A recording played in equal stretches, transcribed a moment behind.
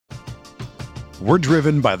We're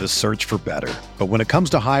driven by the search for better. But when it comes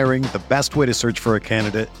to hiring, the best way to search for a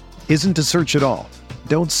candidate isn't to search at all.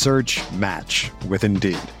 Don't search, match with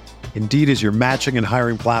Indeed. Indeed is your matching and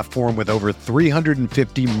hiring platform with over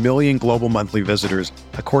 350 million global monthly visitors,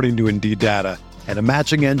 according to Indeed data, and a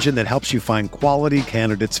matching engine that helps you find quality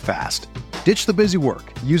candidates fast. Ditch the busy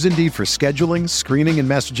work. Use Indeed for scheduling, screening, and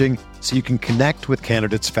messaging so you can connect with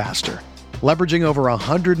candidates faster. Leveraging over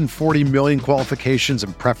 140 million qualifications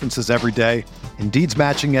and preferences every day, Indeed's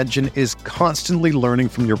matching engine is constantly learning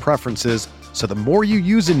from your preferences, so the more you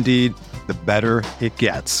use Indeed, the better it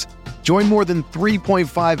gets. Join more than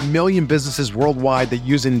 3.5 million businesses worldwide that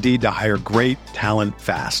use Indeed to hire great talent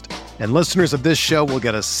fast. And listeners of this show will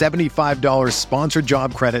get a $75 sponsored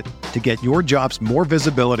job credit to get your jobs more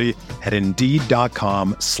visibility at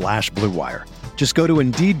Indeed.com/Blue Wire. Just go to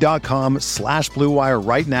Indeed.com/Blue Wire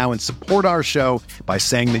right now and support our show by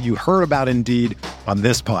saying that you heard about Indeed on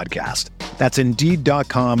this podcast. That's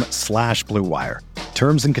Indeed.com/Blue Wire.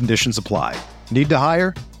 Terms and conditions apply. Need to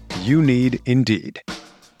hire? You need Indeed.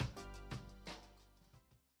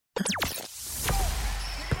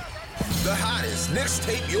 The hottest Knicks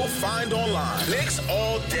tape you'll find online. Knicks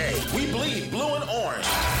all day. We bleed blue and orange.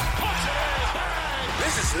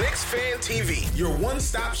 This is Knicks Fan TV, your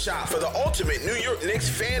one-stop shop for the ultimate New York Knicks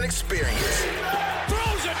fan experience.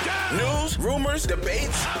 Throws it down. News, rumors,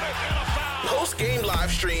 debates, post-game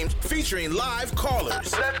live streams featuring live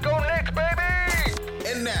callers. Let's go Knicks, baby!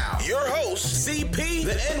 And now, your host, CP,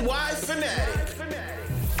 the NY Fanatic.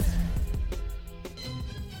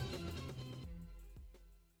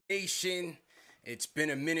 Nation, it's been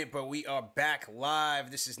a minute, but we are back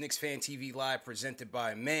live. This is Knicks Fan TV Live, presented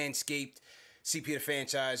by Manscaped. CP the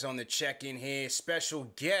franchise on the check-in here. Special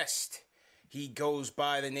guest. He goes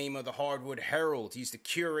by the name of the Hardwood Herald. He's the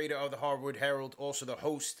curator of the Hardwood Herald, also the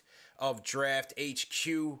host of Draft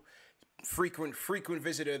HQ. Frequent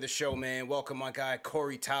visitor of the show, man. Welcome, my guy,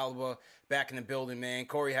 Corey Tulaba, back in the building, man.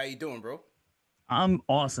 Corey, how you doing, bro? I'm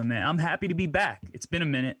awesome, man. I'm happy to be back. It's been a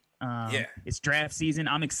minute. Yeah. It's draft season.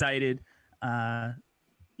 I'm excited. I'm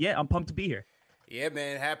pumped to be here. Yeah,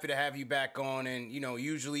 man, happy to have you back on. And,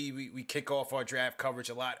 usually we kick off our draft coverage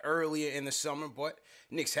a lot earlier in the summer, but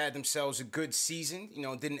Knicks had themselves a good season.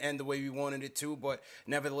 Didn't end the way we wanted it to, but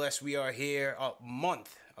nevertheless, we are here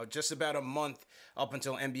just about a month up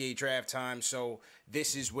until NBA draft time. So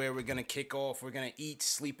this is where we're going to kick off. We're going to eat,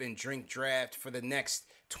 sleep, and drink draft for the next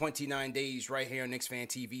 29 days right here on Knicks Fan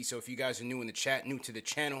TV. So if you guys are new in the chat, new to the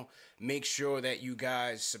channel, make sure that you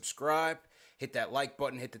guys subscribe. Hit that like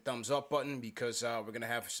button, hit the thumbs up button, because we're going to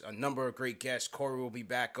have a number of great guests. Corey will be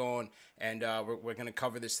back on, and we're going to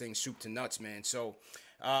cover this thing soup to nuts, man. So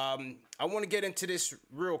I want to get into this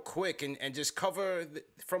real quick and just cover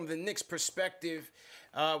from the Knicks perspective.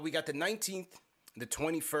 We got the 19th, the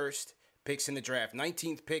 21st picks in the draft.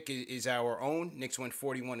 19th pick is our own. Knicks went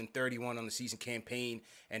 41-31 on the season campaign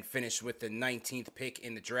and finished with the 19th pick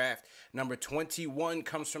in the draft. Number 21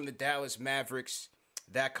 comes from the Dallas Mavericks.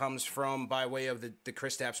 That comes from by way of the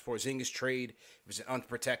Kristaps Porzingis trade. It was an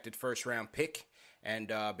unprotected first-round pick,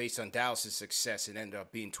 and based on Dallas' success, it ended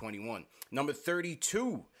up being 21. Number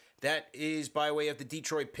 32, that is by way of the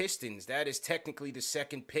Detroit Pistons. That is technically the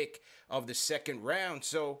second pick of the second round,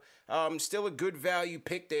 so still a good value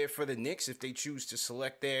pick there for the Knicks if they choose to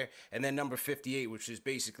select there. And then number 58, which is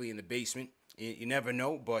basically in the basement. You never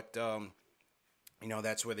know, but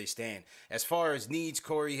that's where they stand. As far as needs,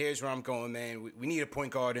 Corey, here's where I'm going, man. We need a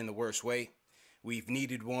point guard in the worst way. We've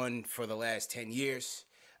needed one for the last 10 years.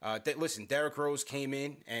 Listen, Derrick Rose came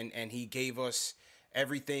in, and he gave us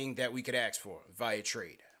everything that we could ask for via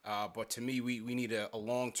trade. But to me, we need a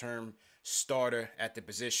long-term starter at the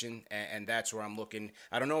position, and that's where I'm looking.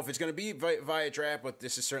 I don't know if it's going to be via draft, but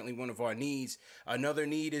this is certainly one of our needs. Another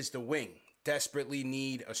need is the wing. Desperately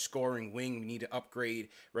need a scoring wing. We need to upgrade.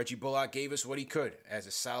 Reggie Bullock gave us what he could as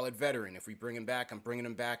a solid veteran. If we bring him back, I'm bringing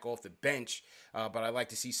him back off the bench. But I'd like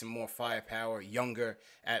to see some more firepower, younger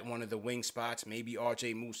at one of the wing spots. Maybe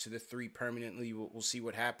RJ moves to the 3 permanently. We'll see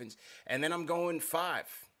what happens. And then I'm going 5.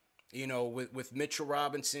 With Mitchell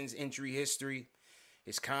Robinson's injury history,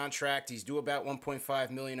 his contract, he's due about $1.5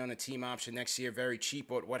 million on a team option next year. Very cheap.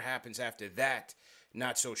 But what happens after that?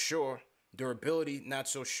 Not so sure. Durability, not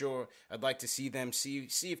so sure. I'd like to see them see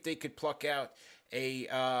if they could pluck out a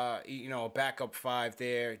backup 5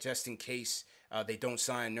 there, just in case they don't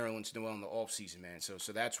sign Nerlens Noel in the offseason, man.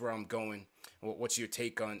 So that's where I'm going. What's your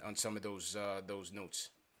take on some of those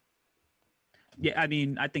notes? Yeah, I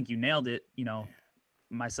mean, I think you nailed it.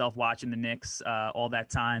 Myself watching the Knicks all that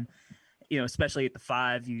time, especially at the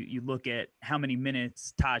 5, you look at how many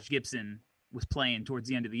minutes Taj Gibson was playing towards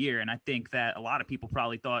the end of the year. And I think that a lot of people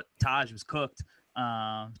probably thought Taj was cooked.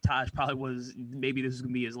 Taj probably was, maybe this was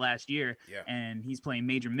going to be his last year. Yeah. And he's playing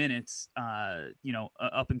major minutes,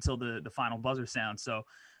 up until the final buzzer sound. So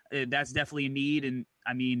that's definitely a need. And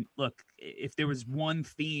I mean, look, if there was one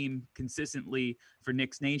theme consistently for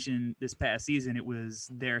Knicks Nation this past season, it was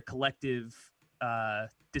their collective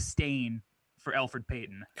disdain for Elfrid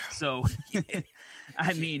Payton. So,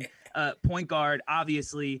 I mean, point guard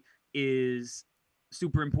obviously is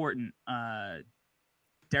super important.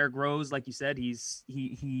 Derrick Rose, like you said,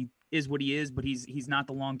 he is what he is, but he's not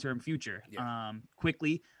the long-term future. Yeah.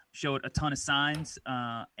 Quickly showed a ton of signs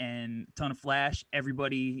and a ton of flash.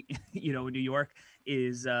 Everybody, in New York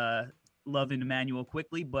is loving Emmanuel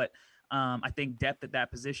Quickly, but I think depth at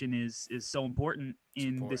that position is so important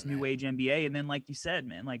in this new age NBA. And then, like you said,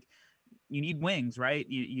 man, like you need wings, right?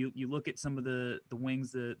 You look at some of the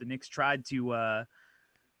wings the Knicks tried to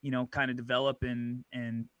kind of develop and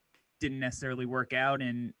didn't necessarily work out.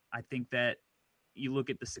 And I think that you look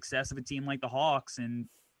at the success of a team like the Hawks, and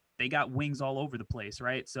they got wings all over the place,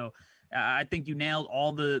 right? So I think you nailed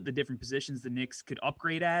all the different positions the Knicks could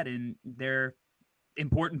upgrade at, and they're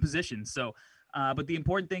important positions. So, but the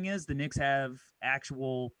important thing is the Knicks have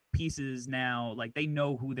actual pieces now. Like, they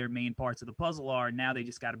know who their main parts of the puzzle are. Now they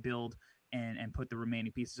just got to build and put the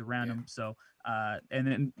remaining pieces around them. So, and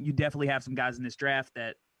then you definitely have some guys in this draft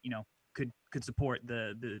that, could support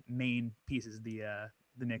the main pieces the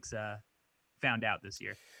Knicks found out this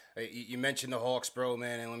year. You mentioned the Hawks, bro,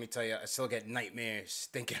 man, and let me tell you, I still get nightmares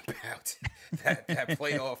thinking about that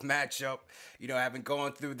playoff matchup. Having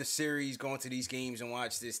gone through the series, going to these games and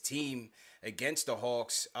watched this team against the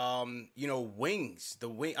Hawks. Wings,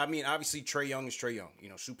 I mean, obviously Trae Young is Trae Young,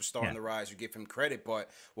 superstar on the rise. You give him credit, but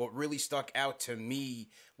what really stuck out to me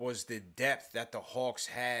was the depth that the Hawks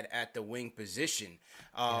had at the wing position.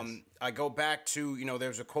 I go back to,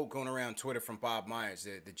 there's a quote going around Twitter from Bob Myers,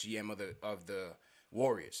 the GM of the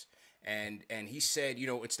Warriors. And he said,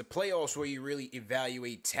 it's the playoffs where you really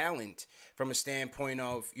evaluate talent from a standpoint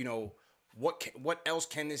of, what else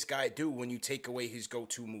can this guy do when you take away his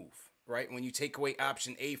go-to move, right? When you take away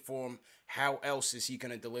option A for him, how else is he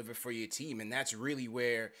going to deliver for your team? And that's really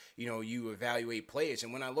where, you evaluate players.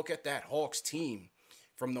 And when I look at that Hawks team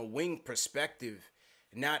from the wing perspective,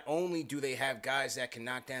 not only do they have guys that can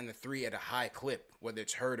knock down the three at a high clip, whether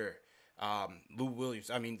it's Herter, Lou Williams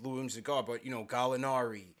is a guard, but,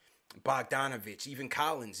 Gallinari, Bogdanovich, even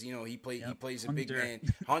Collins, he plays a big man.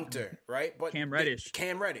 Hunter, right? But Cam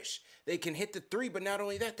Reddish. They can hit the three, but not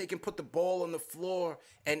only that, they can put the ball on the floor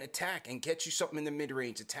and attack and get you something in the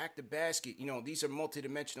mid-range, attack the basket. These are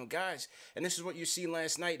multidimensional guys. And this is what you see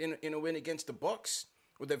last night in a win against the Bucks,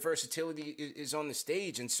 where the versatility is on the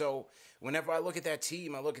stage. And so whenever I look at that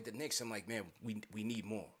team, I look at the Knicks, I'm like, man, we need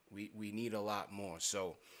more. We need a lot more.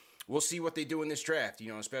 So we'll see what they do in this draft,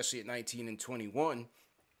 especially at 19 and 21.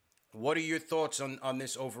 What are your thoughts on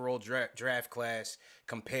this overall draft class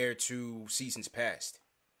compared to seasons past?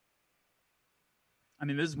 I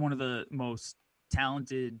mean, this is one of the most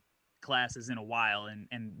talented classes in a while,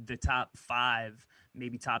 and the top 5,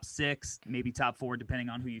 maybe top 6, maybe top 4, depending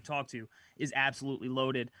on who you talk to, is absolutely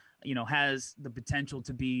loaded. Has the potential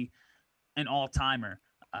to be an all-timer.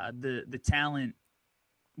 The talent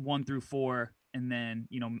 1 through 4, and then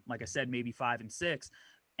like I said, maybe 5 and 6,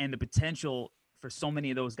 and the potential for so many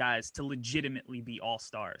of those guys to legitimately be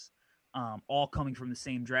all-stars, all coming from the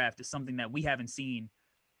same draft, is something that we haven't seen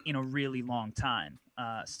in a really long time.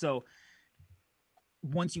 So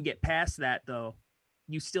once you get past that, though,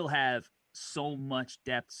 you still have so much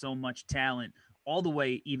depth, so much talent, all the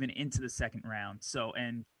way even into the second round. So,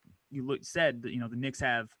 and you said that, the Knicks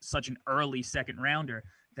have such an early second rounder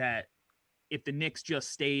that if the Knicks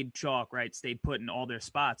just stayed chalk, right, stayed put in all their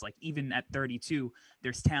spots, like even at 32,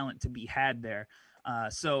 there's talent to be had there.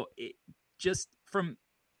 So it just from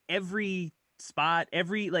every spot,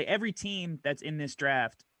 every team that's in this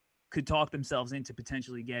draft could talk themselves into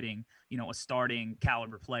potentially getting, a starting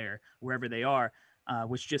caliber player wherever they are,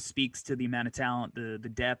 which just speaks to the amount of talent, the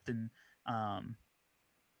depth, and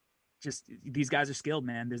just these guys are skilled,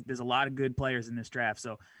 man. There's a lot of good players in this draft.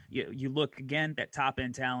 So you look again at top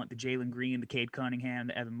end talent, the Jalen Green, the Cade Cunningham,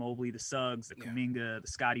 the Evan Mobley, the Suggs, the Kuminga, the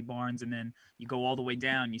Scotty Barnes, and then you go all the way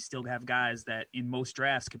down. You still have guys that in most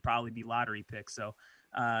drafts could probably be lottery picks. So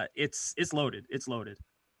it's loaded. It's loaded.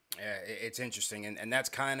 Yeah, it's interesting, and that's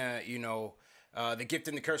kind of the gift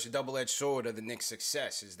and the curse, a double-edged sword of the Knicks'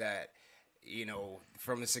 success is that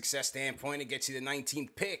from a success standpoint, it gets you the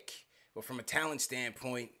 19th pick, but from a talent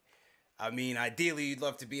standpoint, I mean, ideally, you'd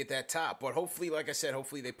love to be at that top, but hopefully, like I said,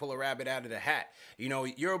 hopefully they pull a rabbit out of the hat. You know,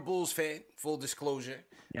 you're a Bulls fan, full disclosure.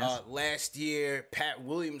 Yes. Last year, Pat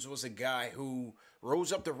Williams was a guy who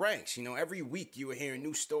rose up the ranks. You know, every week you were hearing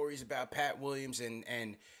new stories about Pat Williams,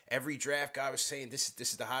 and every draft guy was saying, this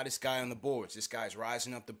is the hottest guy on the boards. This guy's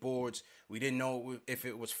rising up the boards. We didn't know if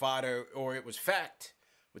it was fodder or it was fact.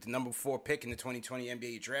 With the number 4 pick in the 2020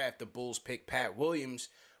 NBA draft, the Bulls picked Pat Williams.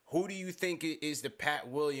 Who do you think is the Pat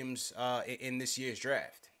Williams in this year's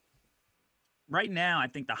draft? Right now, I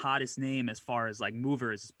think the hottest name as far as like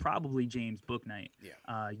movers is probably James Bouknight.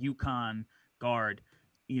 Yeah. UConn guard,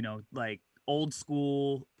 you know, like old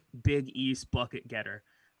school Big East bucket getter.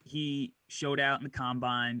 He showed out in the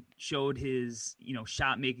combine, showed his, you know,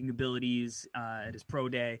 shot making abilities at his pro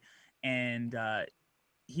day. And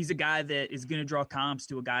he's a guy that is going to draw comps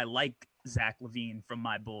to a guy like Zach LaVine from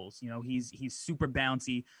my Bulls. You know, he's super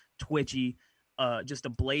bouncy, twitchy, just a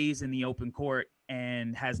blaze in the open court,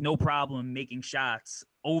 and has no problem making shots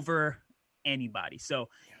over anybody. So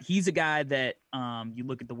he's a guy that you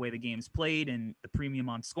look at the way the game's played and the premium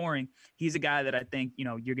on scoring. He's a guy that I think, you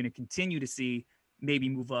know, you're going to continue to see maybe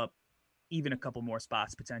move up even a couple more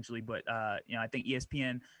spots potentially. But, you know, I think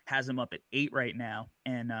ESPN has him up at 8 right now,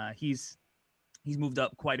 and he's moved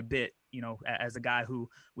up quite a bit, you know, as a guy who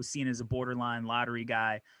was seen as a borderline lottery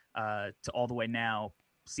guy to all the way now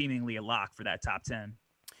seemingly a lock for that top 10.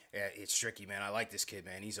 Yeah, it's tricky, man. I like this kid,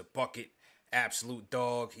 man. He's a bucket, absolute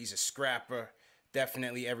dog. He's a scrapper.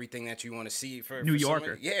 Definitely everything that you want to see for New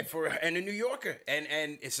Yorker. And a New Yorker.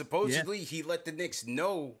 And supposedly he let the Knicks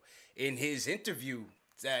know in his interview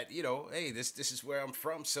that, you know, hey, this is where I'm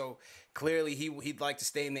from. So clearly he'd like to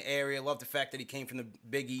stay in the area. Love the fact that he came from the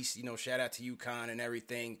Big East. You know, shout out to UConn and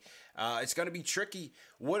everything. It's going to be tricky.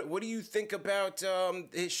 What do you think about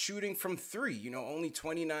his shooting from 3? You know, only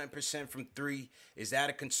 29% from 3. Is that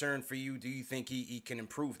a concern for you? Do you think he can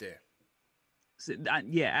improve there? So,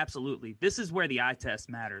 yeah, absolutely. This is where the eye test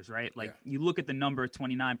matters, right? Like you look at the number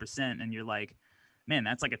 29% and you're like, man,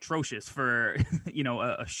 that's like atrocious for, you know,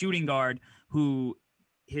 a shooting guard who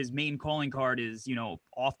his main calling card is, you know,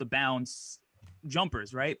 off the bounce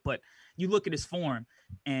jumpers, right? But you look at his form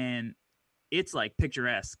and it's like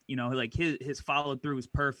picturesque, you know, like his follow through is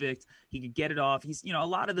perfect. He could get it off. He's, you know, a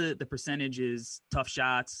lot of the percentage is tough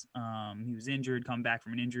shots. He was injured, come back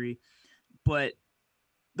from an injury. But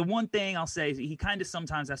the one thing I'll say is he kind of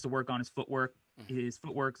sometimes has to work on his footwork. His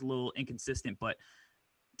footwork's a little inconsistent, but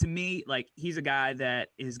to me, like, he's a guy that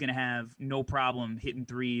is going to have no problem hitting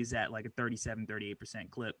threes at like a 38%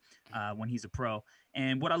 clip when he's a pro.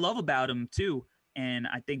 And what I love about him too, and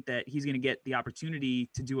I think that he's going to get the opportunity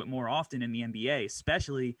to do it more often in the NBA,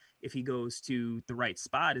 especially if he goes to the right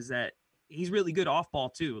spot, is that he's really good off ball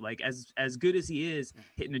too. Like as good as he is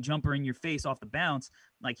hitting a jumper in your face off the bounce,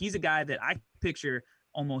 like he's a guy that I picture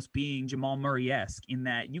almost being Jamal Murray-esque in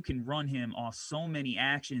that you can run him off so many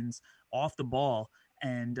actions off the ball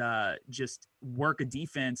and just work a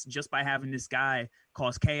defense just by having this guy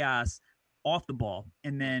cause chaos off the ball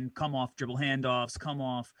and then come off dribble handoffs, come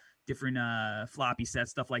off different floppy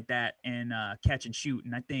sets, stuff like that, and catch and shoot.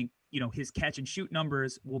 And I think, you know, his catch and shoot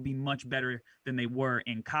numbers will be much better than they were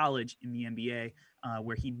in college in the NBA,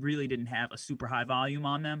 where he really didn't have a super high volume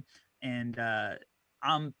on them. And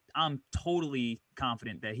I'm totally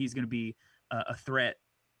confident that he's going to be a threat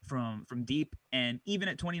from deep. And even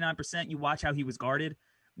at 29%, you watch how he was guarded.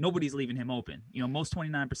 Nobody's leaving him open. You know, most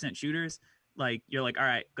 29% shooters, like, you're like, all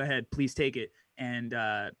right, go ahead, please take it. And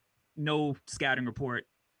no scouting report,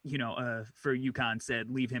 you know, for UConn said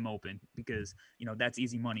leave him open because, you know, that's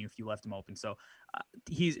easy money if you left him open. So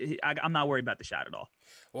I'm not worried about the shot at all.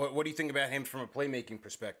 What do you think about him from a playmaking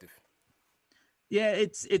perspective? Yeah,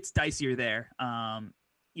 it's dicier there.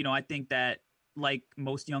 You know, I think that like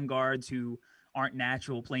most young guards who aren't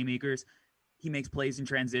natural playmakers, he makes plays in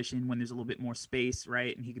transition when there's a little bit more space,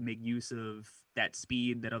 right? And he can make use of that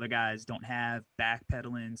speed that other guys don't have,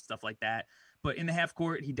 backpedaling, stuff like that. But in the half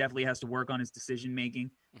court, he definitely has to work on his decision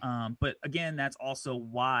making. But again, that's also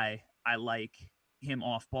why I like him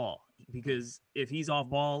off ball, because if he's off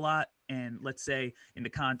ball a lot, and let's say in the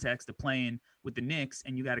context of playing with the Knicks,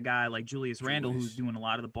 and you got a guy like Julius Randle who's doing a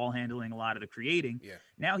lot of the ball handling, a lot of the creating. Yeah.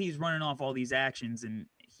 Now he's running off all these actions, and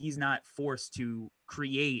he's not forced to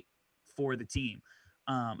create for the team,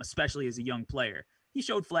 especially as a young player. He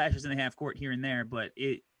showed flashes in the half court here and there, but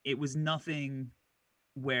it was nothing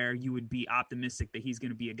where you would be optimistic that he's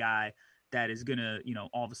going to be a guy that is going to, you know,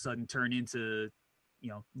 all of a sudden turn into, you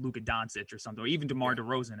know, Luka Doncic or something, or even DeMar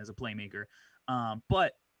DeRozan as a playmaker.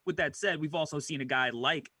 But with that said, we've also seen a guy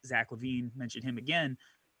like Zach LaVine, mention him again,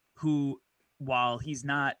 who while he's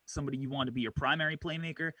not somebody you want to be your primary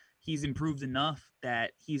playmaker, he's improved enough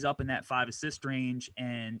that he's up in that 5 assist range,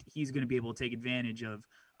 and he's going to be able to take advantage of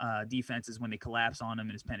defenses when they collapse on him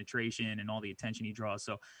and his penetration and all the attention he draws.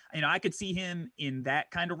 So, I could see him in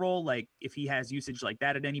that kind of role, like if he has usage like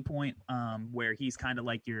that at any point, where he's kind of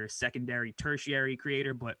like your secondary, tertiary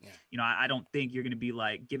creator. But, I don't think you're going to be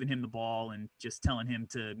like giving him the ball and just telling him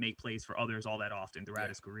to make plays for others all that often throughout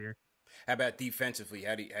his career. How about defensively?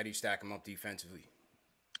 How do you stack him up defensively?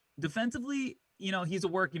 Defensively, he's a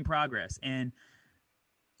work in progress, and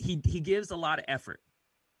he gives a lot of effort.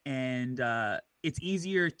 And it's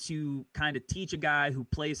easier to kind of teach a guy who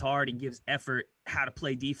plays hard and gives effort how to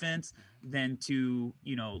play defense than to,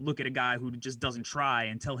 look at a guy who just doesn't try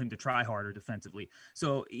and tell him to try harder defensively.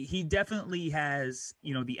 So he definitely has,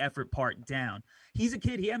 the effort part down. He's a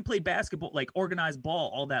kid. He hadn't played basketball, like organized ball,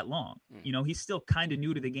 all that long. He's still kind of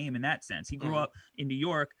new to the game in that sense. He grew up in New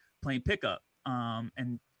York playing pickup.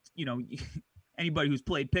 And, anybody who's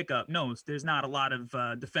played pickup knows there's not a lot of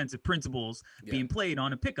defensive principles being played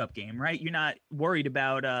on a pickup game, right? You're not worried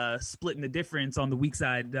about splitting the difference on the weak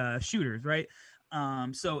side shooters, right?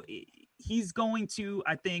 So he's going to,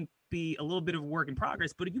 I think, be a little bit of a work in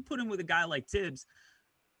progress. But if you put him with a guy like Tibbs,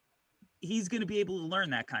 he's going to be able to learn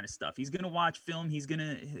that kind of stuff. He's going to watch film.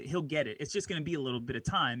 He'll get it. It's just going to be a little bit of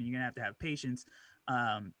time. And you're going to have patience.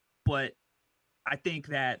 But I think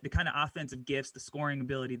that the kind of offensive gifts, the scoring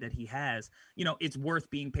ability that he has, it's worth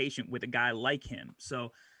being patient with a guy like him.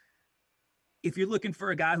 So if you're looking for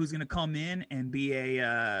a guy who's going to come in and be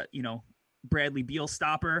a, Bradley Beal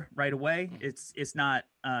stopper right away, it's not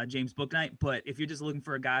James Bouknight. But if you're just looking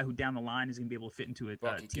for a guy who down the line is going to be able to fit into a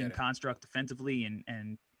team construct defensively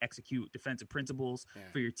and execute defensive principles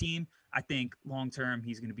for your team, I think long-term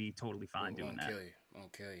he's going to be totally fine doing that.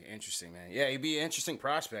 Okay, interesting, man. Yeah, he'd be an interesting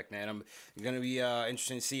prospect, man. I'm going to be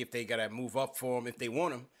interested to see if they got to move up for him if they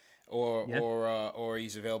want him, or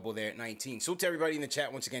he's available there at 19. So to everybody in the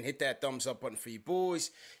chat, once again, hit that thumbs up button for you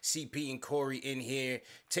boys. CP and Corey in here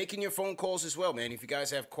taking your phone calls as well, man. If you guys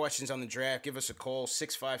have questions on the draft, give us a call.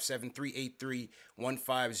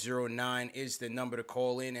 657-383-1509 is the number to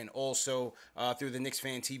call in, and also through the Knicks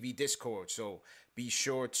Fan TV Discord. So be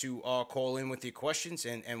sure to call in with your questions,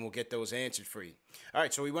 and we'll get those answered for you. All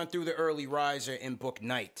right, so we went through the early riser in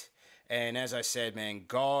Bouknight. And as I said, man,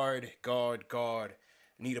 guard.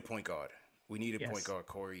 Need a point guard. We need a point guard,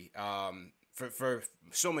 Corey, for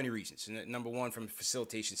so many reasons. And number one, from a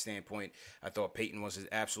facilitation standpoint, I thought Peyton was an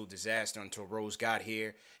absolute disaster until Rose got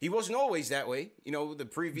here. He wasn't always that way. The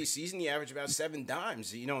previous season, he averaged about 7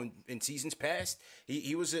 dimes. In seasons past,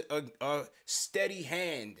 he was a steady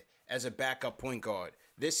hand as a backup point guard.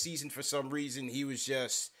 This season, for some reason, he was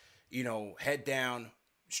just, head down,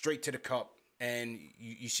 straight to the cup, and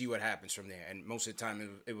you see what happens from there. And most of the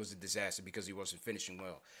time, it was a disaster because he wasn't finishing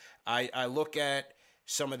well. I look at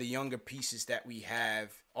some of the younger pieces that we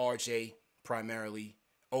have, RJ primarily,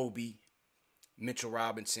 Obi, Mitchell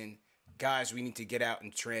Robinson, guys we need to get out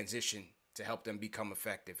and transition to help them become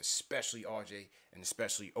effective, especially RJ and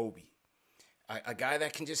especially Obi. A guy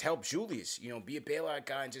that can just help Julius, be a bailout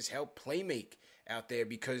guy and just help play make out there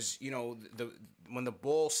because, when the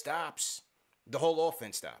ball stops, the whole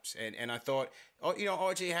offense stops. And I thought,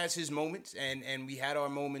 RJ has his moments, and we had our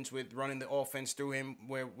moments with running the offense through him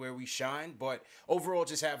where we shine. But overall,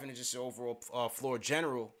 just having just an overall floor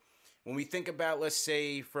general, when we think about, let's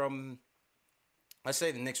say the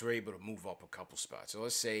Knicks were able to move up a couple spots. So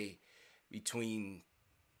let's say between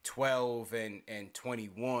 12 and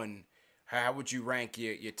 21, how would you rank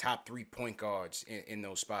your top 3 point guards in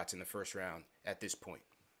those spots in the first round at this point?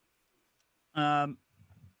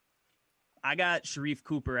 I got Sharif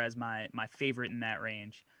Cooper as my favorite in that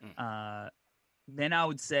range. Then I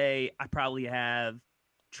would say I probably have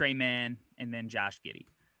Trey Mann and then Josh Giddey.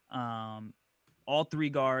 All 3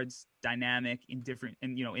 guards, dynamic in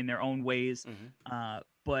their own ways.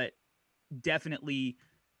 But definitely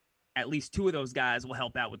at least 2 of those guys will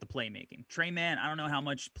help out with the playmaking. Trey Mann, I don't know how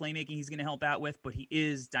much playmaking he's going to help out with, but he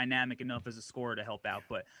is dynamic enough as a scorer to help out.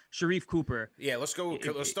 But Sharif Cooper. Yeah, let's start with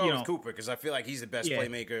Cooper because I feel like he's the best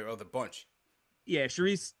playmaker of the bunch. Yeah,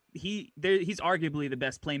 Sharif, he's arguably the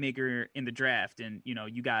best playmaker in the draft, and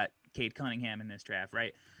you got Cade Cunningham in this draft,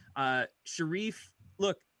 right? Sharif,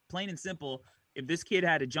 look, plain and simple, if this kid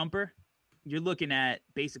had a jumper, you're looking at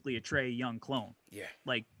basically a Trae Young clone. Yeah,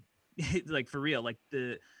 like for real,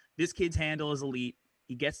 this kid's handle is elite.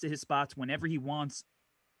 He gets to his spots whenever he wants,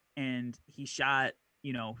 and he shot,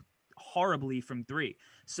 horribly from 3.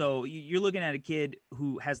 So you're looking at a kid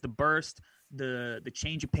who has the burst, the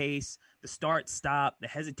change of pace, the start, stop, the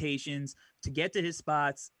hesitations to get to his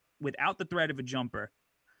spots without the threat of a jumper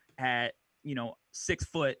at 6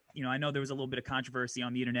 foot. I know there was a little bit of controversy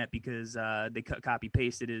on the internet because they copy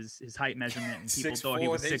pasted his height measurement, and people thought he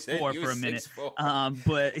was 6'4" for a minute.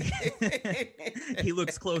 But he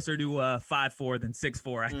looks closer to 5'4" than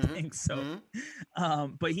 6'4", I think. So,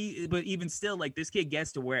 but even still, like, this kid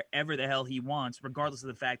gets to wherever the hell he wants, regardless of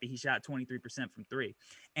the fact that he shot 23% from three,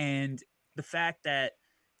 and the fact that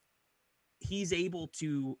he's able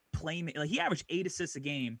to play. Like, he averaged 8 assists a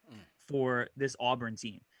game for this Auburn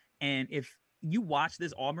team. And if you watch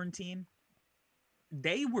this Auburn team,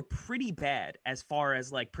 they were pretty bad as far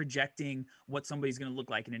as like projecting what somebody's going to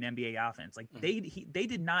look like in an NBA offense. Like they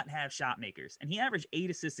did not have shot makers, and he averaged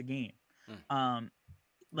 8 assists a game.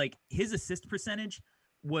 Like, his assist percentage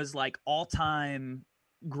was like all time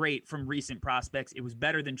great from recent prospects. It was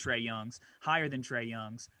better than Trae Young's, higher than Trae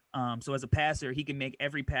Young's. So as a passer, he can make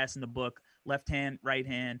every pass in the book, left hand, right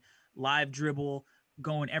hand, live dribble,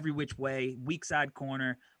 going every which way, weak side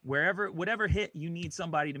corner, whatever hit you need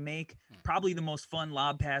somebody to make. Probably the most fun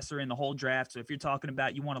lob passer in the whole draft. So if you're talking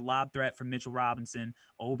about you want a lob threat from Mitchell Robinson,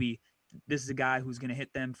 Obi, this is a guy who's going to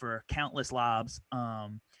hit them for countless lobs.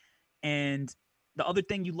 And the other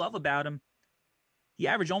thing you love about him, he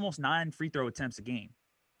averaged almost 9 free throw attempts a game.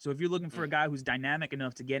 So if you're looking for a guy who's dynamic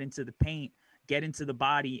enough to get into the paint, get into the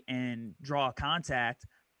body, and draw contact,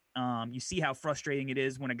 you see how frustrating it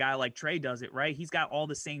is when a guy like Trae does it, right? He's got all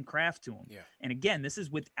the same craft to him. Yeah. And again, this is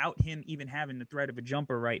without him even having the threat of a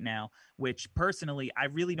jumper right now, which personally, I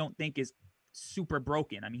really don't think is super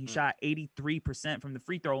broken. I mean, he shot 83% from the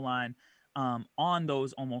free throw line on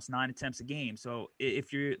those almost 9 attempts a game. So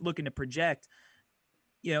if you're looking to project,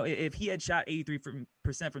 if he had shot 83%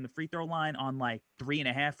 from the free throw line on like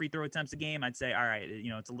 3.5 free throw attempts a game, I'd say, all right,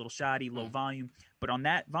 it's a little shoddy, low volume. But on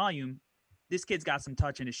that volume, this kid's got some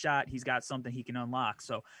touch in his shot. He's got something he can unlock.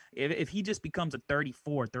 So if he just becomes a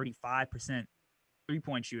 35%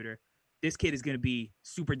 three-point shooter, this kid is going to be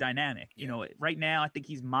super dynamic. Right now, I think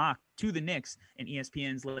he's mocked to the Knicks in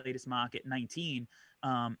ESPN's latest mock at 19.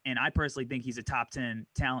 And I personally think he's a top 10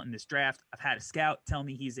 talent in this draft. I've had a scout tell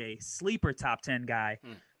me he's a sleeper top 10 guy.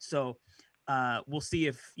 So we'll see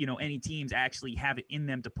if, any teams actually have it in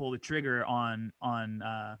them to pull the trigger on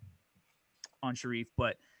Sharif.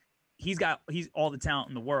 But he's all the talent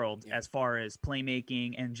in the world as far as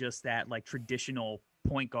playmaking and just that like traditional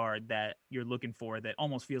point guard that you're looking for that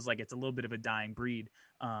almost feels like it's a little bit of a dying breed,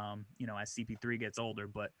 as CP3 gets older.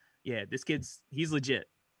 But yeah, he's legit.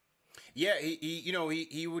 Yeah,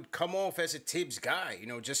 he would come off as a Tibbs guy,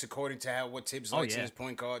 just according to what Tibbs likes in his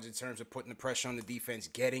point guards in terms of putting the pressure on the defense,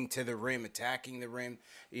 getting to the rim, attacking the rim,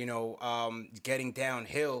 getting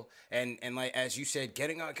downhill, and like as you said,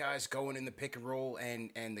 getting our guys going in the pick and roll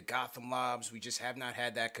and the Gotham lobs. We just have not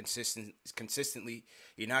had that consistently.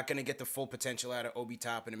 You're not going to get the full potential out of Obi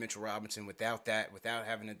Toppin and Mitchell Robinson without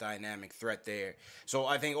having a dynamic threat there. So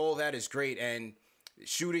I think all that is great, and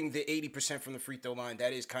shooting the 80% from the free throw line,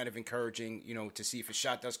 that is kind of encouraging, to see if a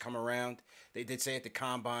shot does come around. They did say at the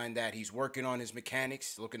combine that he's working on his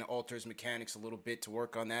mechanics, looking to alter his mechanics a little bit to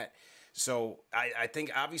work on that. So I think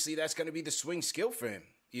obviously that's going to be the swing skill for him.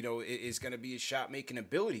 Is going to be his shot making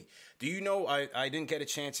ability. Do you know? I didn't get a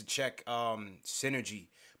chance to check synergy,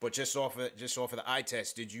 but just off of the eye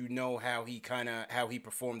test, did you know how he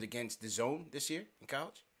performed against the zone this year in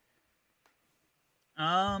college?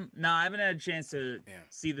 No, I haven't had a chance to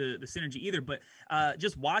see the synergy either, but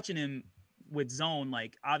just watching him with zone,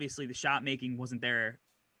 like obviously the shot making wasn't there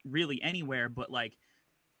really anywhere, but like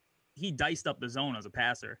he diced up the zone as a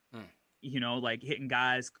passer, like hitting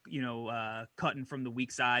guys, cutting from the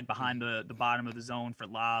weak side behind the bottom of the zone for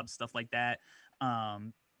lobs, stuff like that,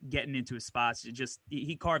 getting into his spots.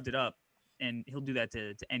 He carved it up, and he'll do that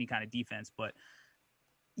to any kind of defense. But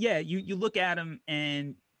yeah, you look at him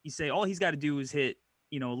and you say all he's got to do is hit,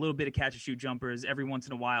 a little bit of catch and shoot jumpers every once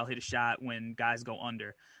in a while, hit a shot when guys go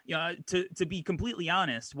under. To be completely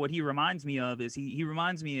honest, what he reminds me of is he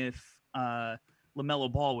reminds me if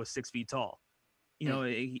LaMelo Ball was 6 feet tall.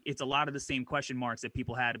 It's a lot of the same question marks that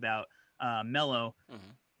people had about Melo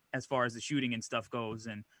as far as the shooting and stuff goes.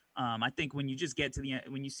 And I think when you just get to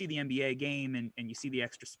when you see the NBA game and you see the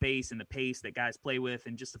extra space and the pace that guys play with,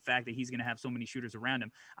 and just the fact that he's going to have so many shooters around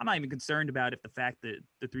him, I'm not even concerned about if the fact that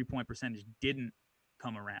the 3-point percentage didn't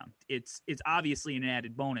come around. It's obviously an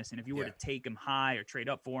added bonus. And if you were to take him high or trade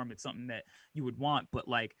up for him, it's something that you would want. But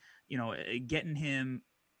like, getting him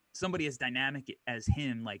somebody as dynamic as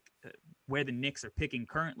him, like where the Knicks are picking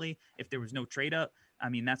currently, if there was no trade up, I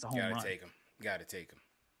mean, that's a home run. Gotta take him.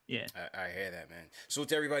 Yeah. I hear that, man. So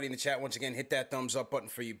to everybody in the chat, once again, hit that thumbs up button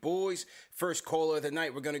for you boys. First caller of the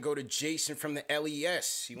night, we're going to go to Jason from the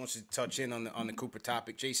LES. He wants to touch in on the Cooper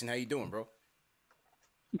topic. Jason, how you doing, bro?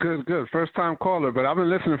 Good, good. First time caller, but I've been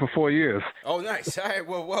listening for 4 years. Oh, nice. All right.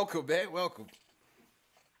 Well, welcome, man. Welcome.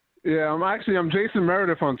 Yeah, I'm Jason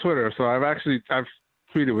Meredith on Twitter, so I've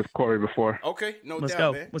tweeted with Corey before. Okay, no Let's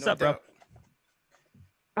doubt, go. man. What's no up, bro? doubt.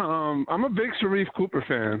 I'm a big Sharif Cooper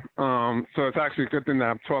fan, so it's actually a good thing that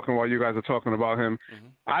I'm talking while you guys are talking about him. Mm-hmm.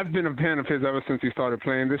 I've been a fan of his ever since he started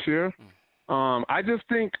playing this year. I just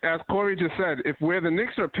think, as Corey just said, if where the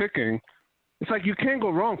Knicks are picking, it's like you can't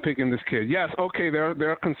go wrong picking this kid. Yes, okay,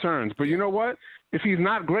 there are concerns, but you know what? If he's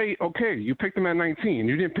not great, okay, you picked him at 19.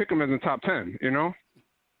 You didn't pick him as in top 10, you know?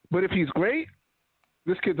 But if he's great,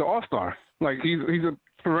 this kid's an all-star. Like, he's a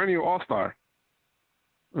perennial all-star.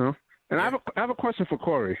 You know? And I have a question for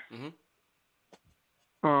Corey.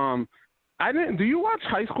 Mm-hmm. Do you watch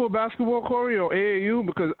high school basketball, Corey, or AAU?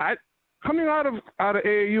 Because coming out of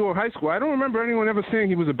AAU or high school, I don't remember anyone ever saying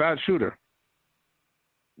he was a bad shooter.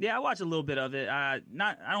 Yeah, I watch a little bit of it. I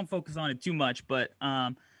don't focus on it too much, but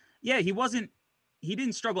yeah, he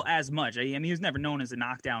didn't struggle as much. I mean, he was never known as a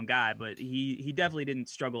knockdown guy, but he definitely didn't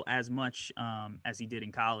struggle as much as he did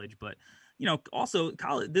in college. But, you know, also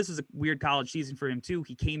college, this is a weird college season for him too.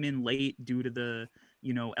 He came in late due to the,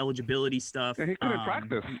 you know, eligibility stuff. And he couldn't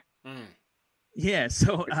practice. Yeah,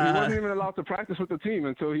 so he wasn't even allowed to practice with the team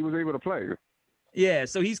until he was able to play. Yeah,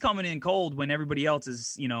 so he's coming in cold when everybody else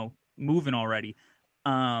is, you know, moving already.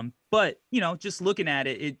 But, you know, just looking at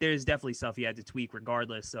it, there's definitely stuff he had to tweak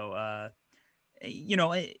regardless. So, you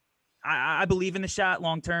know, I believe in the shot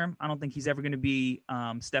long term. I don't think he's ever going to be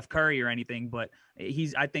Steph Curry or anything, but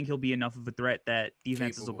I think he'll be enough of a threat that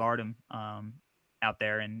defenses will guard him out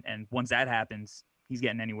there. And once that happens, he's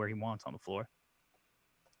getting anywhere he wants on the floor.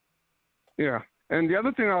 Yeah. And the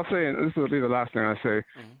other thing I'll say, and this will be the last thing I say,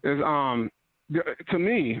 is to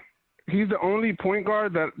me, he's the only point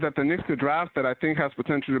guard that the Knicks could draft that I think has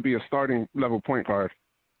potential to be a starting level point guard.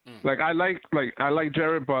 Like I like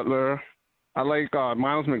Jared Butler. I like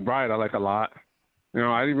Miles McBride. I like a lot. You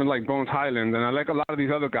know, I even like Bones Highland, and I like a lot of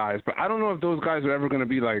these other guys. But I don't know if those guys are ever going to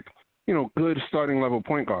be like, you know, good starting level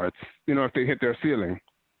point guards. You know, if they hit their ceiling,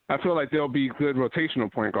 I feel like they'll be good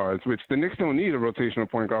rotational point guards. Which the Knicks don't need a rotational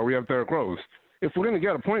point guard. We have Derrick Rose. If we're going to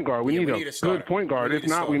get a point guard, we need a good point guard. If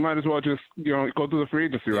not, we might as well just, you know, go through the free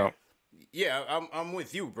agency route. Yeah, I'm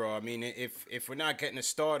with you, bro. I mean, if we're not getting a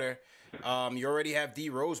starter, you already have D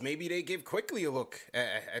Rose. Maybe they give Quickly a look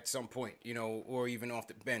at some point, you know, or even off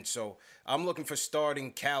the bench. So I'm looking for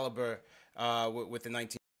starting caliber with the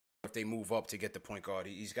 19. If they move up to get the point guard,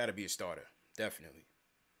 he's got to be a starter, definitely.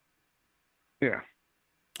 Yeah.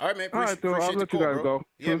 All right, man. All right, so I'll let you guys go.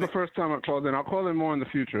 Yeah, this is the first time I called in. I'll call in more in the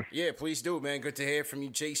future. Yeah, please do, man. Good to hear from you,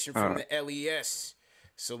 Jason, from the LES.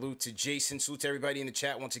 Salute to Jason. Salute to everybody in the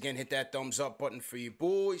chat. Once again, hit that thumbs up button for you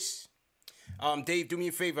boys. Dave, do me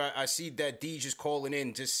a favor. I see that Deej is calling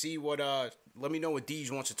in. Just see what let me know what Deej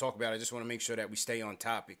wants to talk about. I just want to make sure that we stay on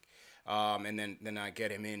topic. And then I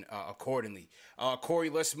get him in accordingly. Corey,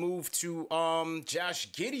 let's move to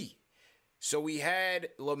Josh Giddey. So we had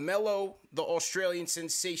LaMelo, the Australian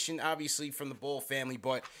sensation, obviously from the Ball family,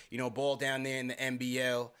 but, you know, Ball down there in the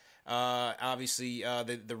NBL. Obviously,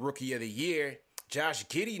 the rookie of the year. Josh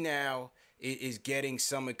Giddey now is getting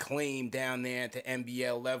some acclaim down there at the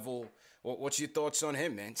NBL level. What's your thoughts on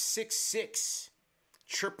him, man? 6'6",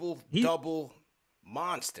 triple-double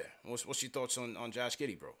monster. What's your thoughts on Josh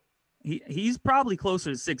Giddey, bro? He's probably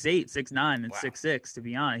closer to 6'8", 6'9", than 6'6", to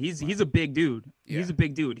be honest. He's a big dude. Yeah. He's a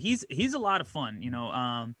big dude. He's a lot of fun, you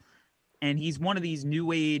know. And he's one of these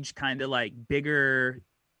new age kind of like bigger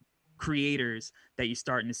creators that you're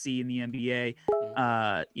starting to see in the NBA.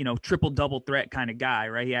 You know, triple-double threat kind of guy,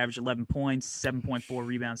 right? He averaged 11 points, 7.4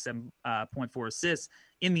 rebounds, 7.4 assists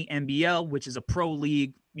in the NBL, which is a pro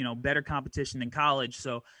league, you know, better competition than college.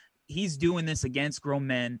 So he's doing this against grown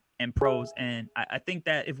men and pros. And I think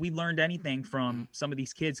that if we learned anything from some of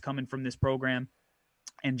these kids coming from this program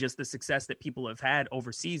and just the success that people have had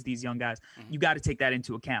overseas, these young guys, you got to take that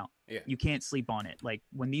into account. Yeah. You can't sleep on it. Like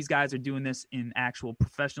when these guys are doing this in actual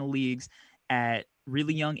professional leagues at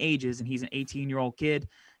really young ages, and he's an 18-year-old kid,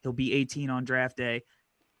 he'll be 18 on draft day.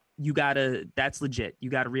 That's legit.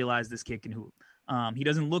 You got to realize this kid can hoop. He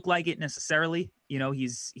doesn't look like it necessarily. You know,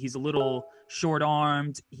 he's a little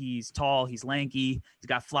short-armed. He's tall. He's lanky. He's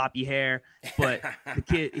got floppy hair. But the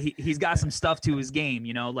kid, he's got some stuff to his game.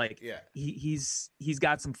 You know, like he's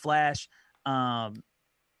got some flash.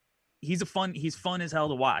 He's fun as hell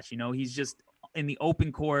to watch. You know, he's just in the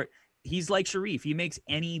open court. He's like Sharif. He makes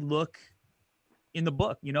any look in the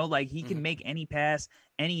book. You know, like he can make any pass,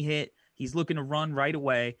 any hit. He's looking to run right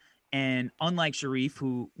away. And unlike Sharif,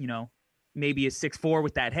 who, you know, maybe is 6'4"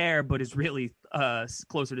 with that hair, but is really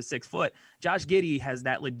closer to 6 foot, Josh Giddey has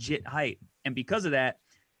that legit height. And because of that,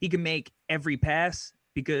 he can make every pass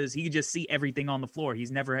because he can just see everything on the floor. He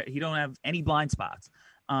don't have any blind spots.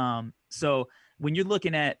 So when you're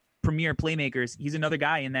looking at premier playmakers, he's another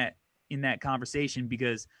guy in that conversation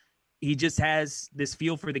because he just has this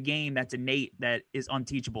feel for the game that's innate, that is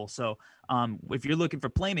unteachable. So if you're looking for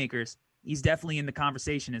playmakers, he's definitely in the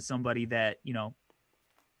conversation as somebody that,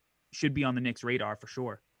 should be on the Knicks radar for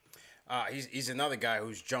sure. He's another guy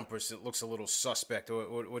whose jumper looks a little suspect.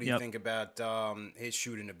 What do you think about his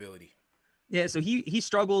shooting ability? Yeah, so he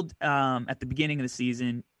struggled at the beginning of the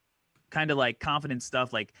season, kind of like confidence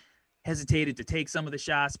stuff, like hesitated to take some of the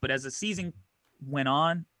shots. But as the season went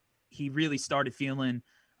on, he really started feeling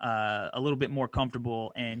a little bit more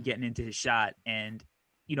comfortable and getting into his shot. And,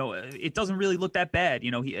 it doesn't really look that bad.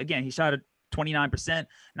 He shot at 29%,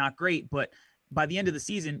 not great, but by the end of the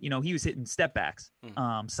season, he was hitting step backs,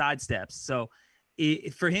 side steps. So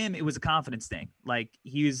for him, it was a confidence thing. Like,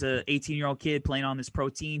 he was a 18-year-old kid playing on this pro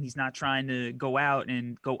team. He's not trying to go out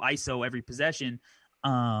and go ISO every possession.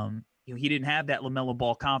 He didn't have that LaMelo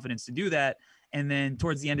Ball confidence to do that. And then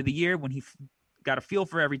towards the end of the year, when he got a feel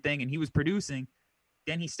for everything and he was producing,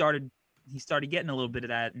 then he started getting a little bit of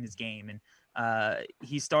that in his game. And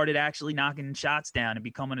he started actually knocking shots down and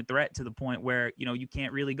becoming a threat to the point where, you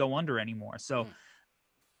can't really go under anymore. So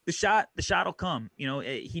the shot will come.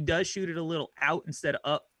 He does shoot it a little out instead of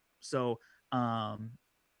up. So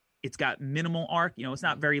it's got minimal arc. It's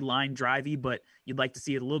not very line drivey, but you'd like to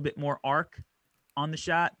see it a little bit more arc on the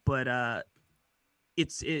shot. But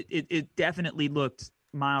it definitely looked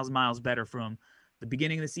miles better from the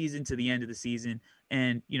beginning of the season to the end of the season.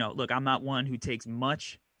 And, look, I'm not one who takes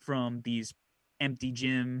much from these empty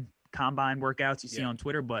gym combine workouts you see on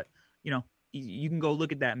Twitter, but, you can go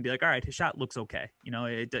look at that and be like, all right, his shot looks okay.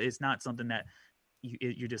 It's not something that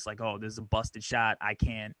you're just like, oh, this is a busted shot. I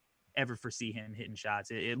can't ever foresee him hitting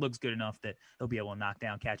shots. It looks good enough that he'll be able to knock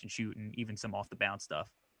down, catch and shoot, and even some off the bounce stuff.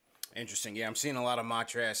 Interesting. Yeah, I'm seeing a lot of mock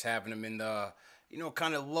drafts having him in the,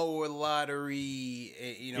 kind of lower lottery,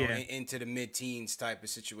 into the mid-teens type of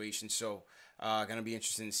situation. So, going to be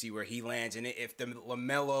interesting to see where he lands. And if the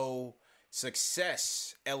LaMelo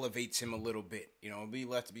success elevates him a little bit, it'll be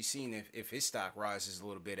left to be seen if his stock rises a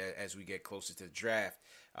little bit as we get closer to the draft,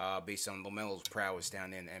 based on LaMelo's prowess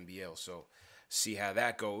down there in the NBL. So, see how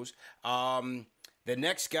that goes. The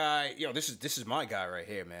next guy, this is my guy right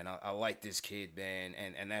here, man. I like this kid, man,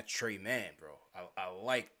 and that's Trey Mann, bro. I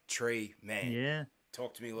like Trey Mann. Yeah.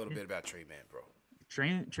 Talk to me a little bit about Trey Mann, bro.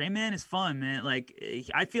 Trey Mann is fun, man. Like,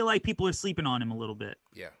 I feel like people are sleeping on him a little bit.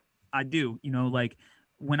 Yeah. I do. Like,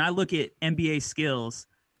 when I look at NBA skills,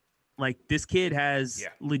 like, this kid has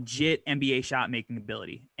legit NBA shot-making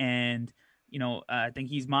ability. And, I think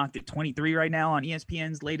he's mocked at 23 right now on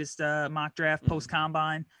ESPN's latest mock draft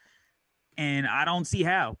post-combine. And I don't see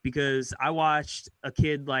how, because I watched a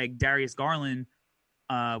kid like Darius Garland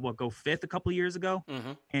go fifth a couple of years ago.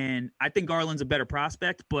 And I think Garland's a better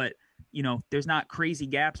prospect, but, there's not crazy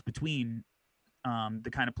gaps between the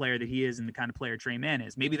kind of player that he is and the kind of player Trey Mann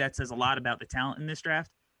is. Maybe that says a lot about the talent in this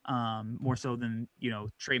draft, more so than,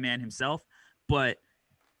 Trey Mann himself. But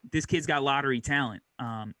this kid's got lottery talent.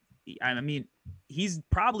 I mean, he's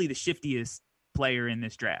probably the shiftiest player in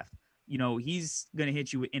this draft. He's going to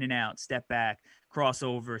hit you in and out, step back,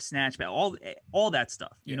 crossover, snatch back, all that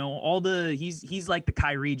stuff. He's like the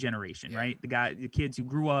Kyrie generation, right? The kids who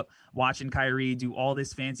grew up watching Kyrie do all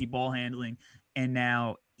this fancy ball handling, and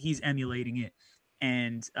now he's emulating it.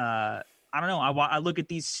 And I don't know. I look at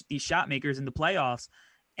these shot makers in the playoffs,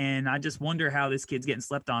 and I just wonder how this kid's getting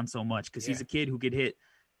slept on so much, because he's a kid who could hit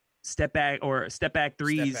step back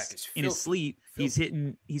threes in his sleep. He's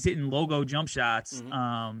hitting logo jump shots.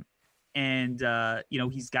 And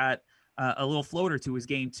he's got a little floater to his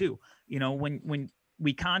game too. When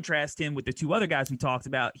we contrast him with the two other guys we talked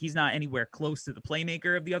about, he's not anywhere close to the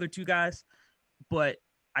playmaker of the other two guys. But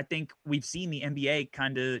I think we've seen the NBA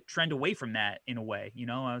kind of trend away from that in a way.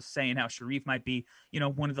 I was saying how Sharif might be,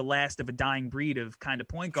 one of the last of a dying breed of kind of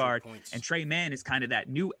point guard, and Trey Mann is kind of that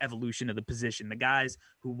new evolution of the position. The guys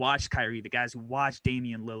who watch Kyrie, the guys who watch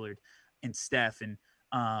Damian Lillard and Steph, and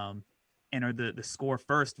are the score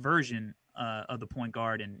first version of the point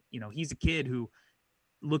guard. And, he's a kid who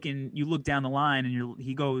you look down the line and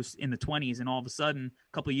he goes in the 20s, and all of a sudden,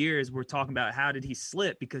 a couple of years, we're talking about how did he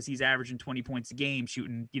slip, because he's averaging 20 points a game,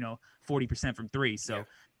 shooting, 40% from three. So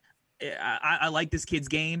I like this kid's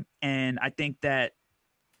game. And I think that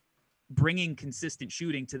bringing consistent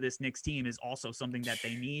shooting to this Knicks team is also something that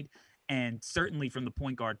they need. And certainly from the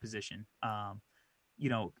point guard position,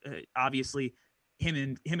 obviously,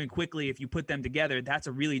 him and Quickly, if you put them together, that's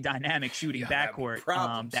a really dynamic shooting backcourt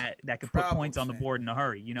that could put points on the board in a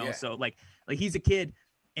hurry. So like he's a kid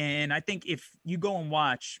And I think if you go and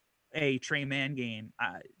watch a Trey Mann game,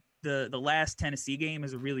 the last Tennessee game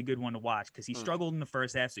is a really good one to watch because he struggled in the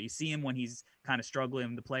first half. So you see him when he's kind of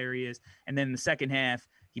struggling, the player he is. And then in the second half,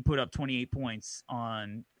 he put up 28 points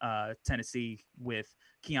on Tennessee with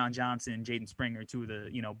Keon Johnson, Jaden Springer, two of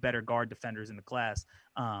the, better guard defenders in the class.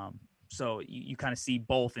 So you kind of see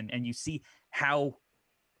both and you see how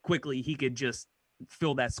quickly he could just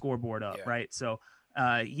fill that scoreboard up, right? So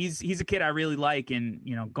he's a kid I really like, and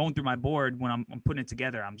going through my board when I'm putting it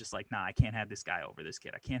together, I'm just like, nah, I can't have this guy over this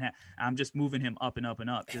kid. I'm just moving him up and up and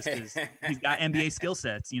up just because he's got NBA skill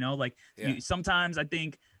sets. Sometimes I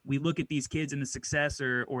think we look at these kids and the success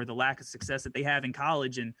or the lack of success that they have in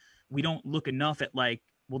college, and we don't look enough at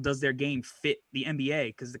well, does their game fit the NBA?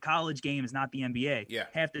 Because the college game is not the NBA. Yeah.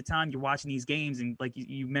 Half the time you're watching these games, and like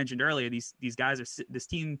you mentioned earlier, these guys this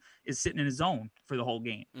team is sitting in a zone for the whole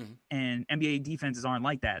game, and NBA defenses aren't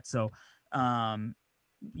like that. So,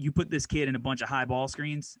 you put this kid in a bunch of high ball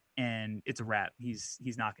screens, and it's a wrap. He's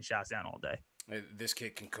knocking shots down all day. This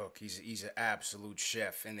kid can cook. He's an absolute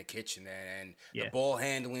chef in the kitchen, and the ball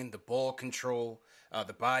handling, the ball control,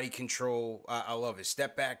 the body control. I love it.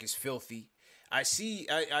 Step back is filthy. I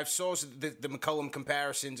saw the McCollum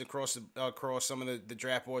comparisons across some of the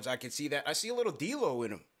draft boards. I can see that. I see a little D-Lo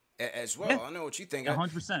in him as well. Yeah. I know what you think.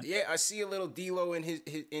 100%. Yeah, I see a little D-Lo in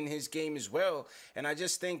his game as well. And I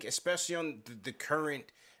just think, especially on the current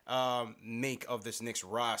make of this Knicks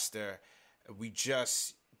roster, we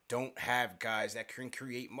just don't have guys that can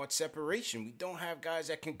create much separation. We don't have guys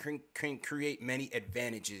that can create many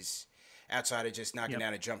advantages outside of just knocking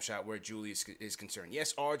down a jump shot where Julius is concerned.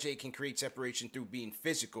 Yes, RJ can create separation through being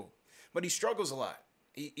physical, but he struggles a lot.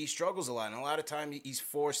 He struggles a lot, and a lot of time he's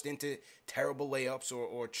forced into terrible layups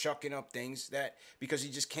or chucking up things that because he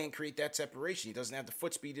just can't create that separation. He doesn't have the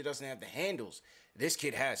foot speed. He doesn't have the handles. This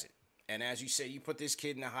kid has it. And as you say, you put this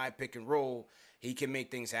kid in a high pick and roll, he can make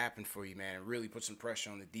things happen for you, man, and really put some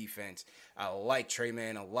pressure on the defense. I like Trey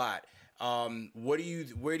Mann a lot. What do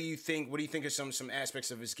you think are some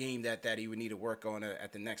aspects of his game that he would need to work on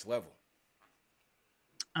at the next level?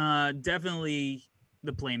 Definitely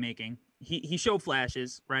the playmaking. He showed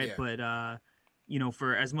flashes, right? Yeah. But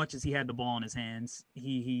for as much as he had the ball in his hands,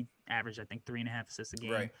 he averaged, I think, 3.5 assists a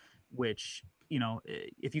game, right. Which,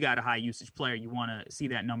 if you got a high usage player, you want to see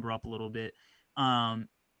that number up a little bit.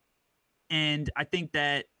 And I think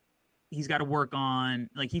that he's got to work on,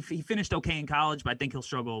 he finished okay in college, but I think he'll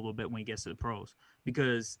struggle a little bit when he gets to the pros,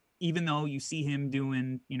 because even though you see him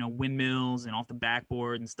doing, windmills and off the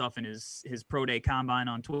backboard and stuff in his pro day combine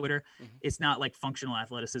on Twitter, it's not like functional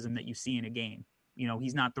athleticism that you see in a game.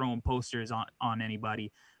 He's not throwing posters on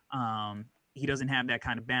anybody. He doesn't have that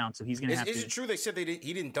kind of bounce, so he's going to have to. Is it true they said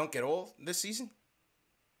he didn't dunk at all this season?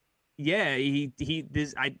 Yeah, he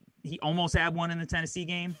almost had one in the Tennessee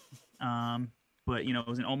game. But it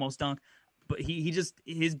was an almost dunk. But he just,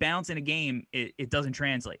 his bounce in a game, it doesn't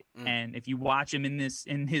translate. And if you watch him in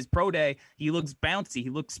his pro day, he looks bouncy, he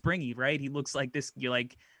looks springy, right? He looks like this. You're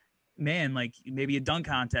like, man, like maybe a dunk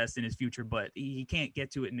contest in his future, but he can't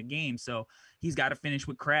get to it in the game. So he's got to finish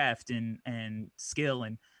with craft and skill.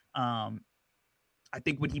 And I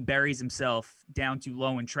think when he buries himself down too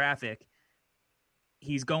low in traffic,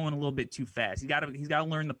 he's going a little bit too fast. He's got to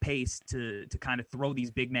learn the pace to kind of throw these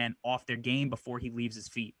big men off their game before he leaves his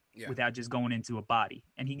feet without just going into a body.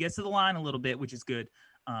 And he gets to the line a little bit, which is good.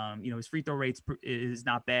 His free throw rates is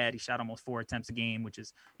not bad. He shot almost 4 attempts a game, which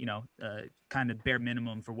is, kind of bare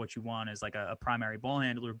minimum for what you want as like a primary ball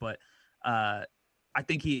handler. But I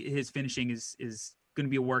think his finishing is going to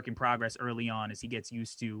be a work in progress early on as he gets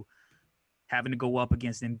used to having to go up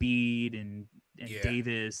against Embiid and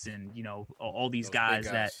Davis and, all these guys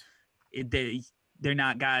that they're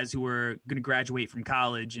not guys who are going to graduate from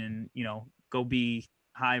college and, go be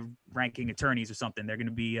high-ranking attorneys or something. They're going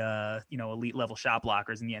to be, elite-level shot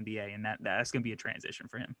blockers in the NBA, and that's going to be a transition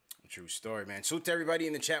for him. True story, man. Salute to everybody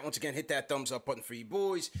in the chat. Once again, hit that thumbs up button for you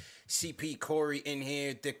boys. CP Corey in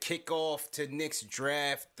here. The kickoff to Knicks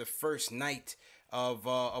draft, the first night of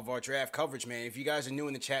our draft coverage, man. If you guys are new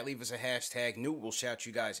in the chat, leave us a hashtag new. We'll shout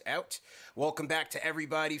you guys out. Welcome back to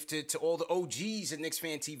everybody, to all the OGs at Knicks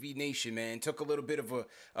Fan TV Nation, man. Took a little bit of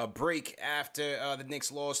a break after the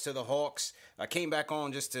Knicks lost to the Hawks. I came back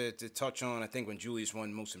on just to touch on, I think, when Julius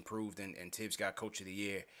won Most Improved and Tibbs got Coach of the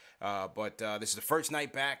Year. But this is the first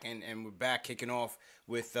night back, and we're back kicking off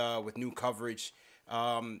with new coverage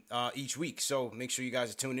each week. So make sure you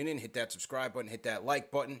guys are tuning in. Hit that subscribe button. Hit that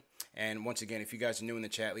like button. And once again, if you guys are new in the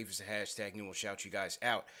chat, leave us a hashtag new. We'll shout you guys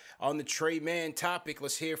out. On the Trey Mann topic,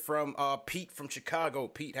 let's hear from Pete from Chicago.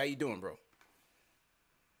 Pete, how you doing, bro?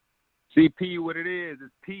 CP, what it is?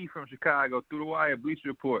 It's P from Chicago, Through the Wire, Bleacher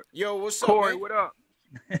Report. Yo, what's Corey, up, man? what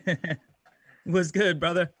up? What's good,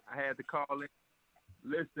 brother? I had to call in.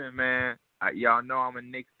 Listen, man, y'all know I'm a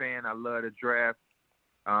Knicks fan. I love the draft.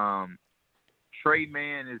 Trey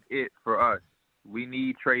Mann is it for us. We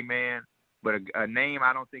need Trey Mann, but a name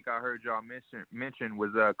I don't think I heard y'all mention was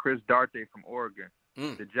Chris Duarte from Oregon.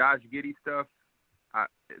 The Josh Giddey stuff,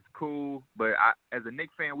 it's cool, but as a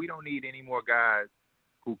Knicks fan, we don't need any more guys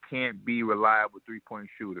who can't be reliable three-point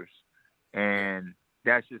shooters, and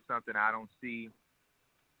that's just something I don't see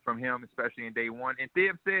from him, especially in day one. And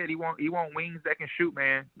Thib said he want wings that can shoot,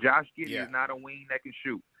 man. Josh Giddey is not a wing that can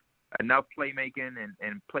shoot. Enough playmaking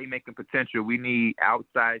and playmaking potential. We need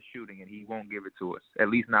outside shooting, and he won't give it to us, at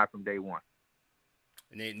least not from day one.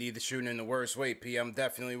 And they need the shooting in the worst way, P. I'm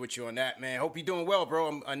definitely with you on that, man. Hope you're doing well,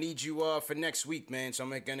 bro. I need you for next week, man. So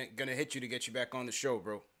I'm gonna hit you to get you back on the show,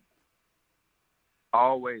 bro.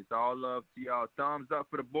 Always. All love to y'all. Thumbs up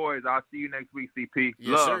for the boys. I'll see you next week, CP.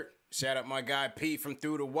 Yes, love. sir. Shout out my guy P from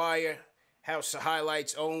Through the Wire. House of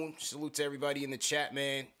Highlights own. Salute to everybody in the chat,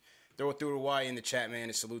 man. Throw Through the Wire in the chat, man,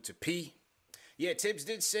 and salute to P. Yeah, Tibbs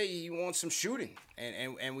did say he wants some shooting,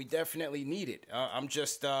 and we definitely need it. I'm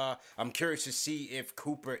curious to see if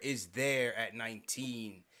Cooper is there at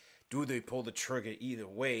 19. Do they pull the trigger either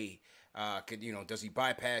way? Does he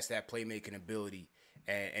bypass that playmaking ability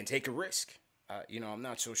and take a risk? I'm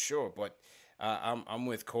not so sure, but I'm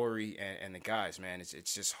with Corey and the guys, man.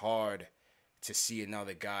 It's just hard to see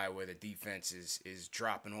another guy where the defense is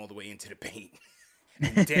dropping all the way into the paint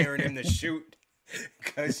and daring him to shoot.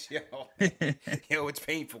 Because, it's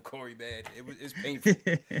painful, Corey, man. It's painful.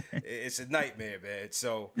 It's a nightmare, man.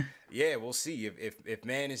 So, yeah, we'll see. If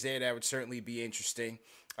man is there, that would certainly be interesting.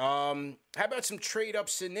 How about some trade-up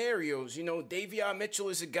scenarios? Davion Mitchell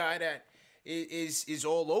is a guy that is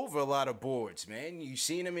all over a lot of boards, man. You've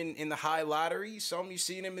seen him in the high lottery. Some you've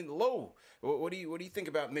seen him in the low. What do you think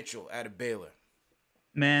about Mitchell out of Baylor?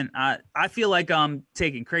 Man, I feel like I'm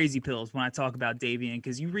taking crazy pills when I talk about Davion,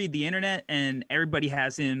 because you read the internet and everybody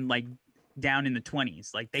has him like down in the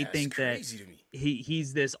 20s. Like they think that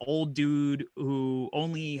he's this old dude who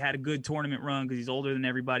only had a good tournament run because he's older than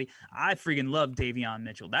everybody. I freaking love Davion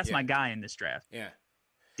Mitchell. That's my guy in this draft. Yeah.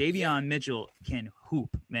 Davion Mitchell can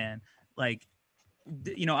hoop, man. Like,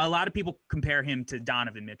 a lot of people compare him to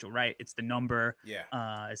Donovan Mitchell, right? It's the number. Yeah.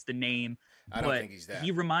 It's the name. I don't think he's that.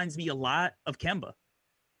 He reminds me a lot of Kemba.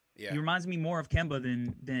 Yeah. He reminds me more of Kemba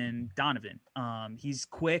than Donovan. He's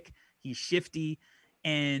quick, he's shifty,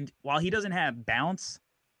 and while he doesn't have bounce,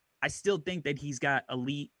 I still think that he's got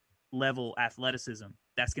elite level athleticism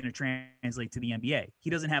that's going to translate to the NBA. He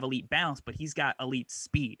doesn't have elite bounce, but he's got elite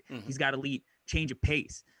speed. Mm-hmm. He's got elite change of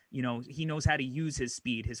pace. He knows how to use his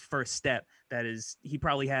speed, his first step. That is, he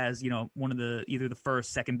probably has, one of either the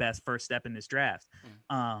first, second best first step in this draft.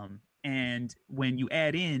 Mm-hmm. And when you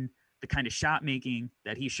add in the kind of shot making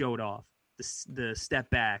that he showed off, the step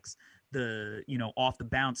backs, the off the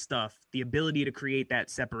bounce stuff, the ability to create that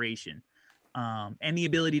separation, and the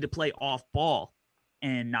ability to play off ball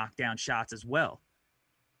and knock down shots as well.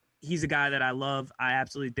 He's a guy that I love. I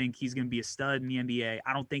absolutely think he's going to be a stud in the NBA.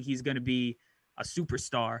 I don't think he's going to be a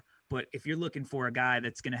superstar, but if you're looking for a guy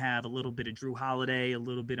that's going to have a little bit of Drew Holiday, a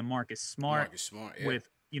little bit of Marcus Smart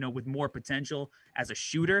yeah. with more potential as a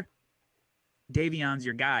shooter, Davion's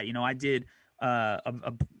your guy. I did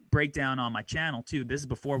a breakdown on my channel too. This is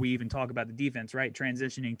before we even talk about the defense, right?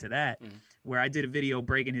 Transitioning to that, where I did a video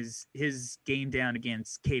breaking his game down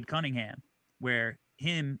against Cade Cunningham, where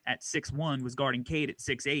him at 6'1" was guarding Cade at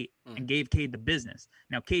 6'8" and gave Cade the business.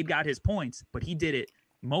 Now Cade got his points, but he did it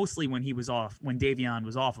mostly when Davion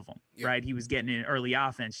was off of him, right? He was getting an early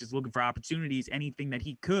offense, just looking for opportunities, anything that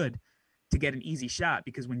he could to get an easy shot.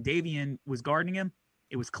 Because when Davion was guarding him,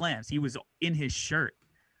 it was clamps. He was in his shirt.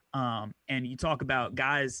 And you talk about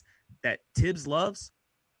guys that Tibbs loves.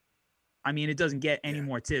 I mean, it doesn't get any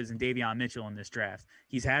more Tibbs than Davion Mitchell in this draft.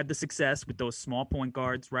 He's had the success with those small point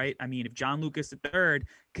guards, right? I mean, if John Lucas III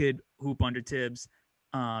could hoop under Tibbs,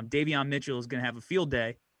 Davion Mitchell is going to have a field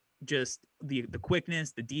day. Just the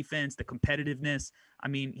quickness, the defense, the competitiveness. I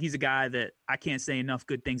mean, he's a guy that I can't say enough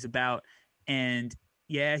good things about. And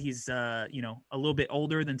yeah, he's a little bit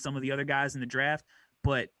older than some of the other guys in the draft,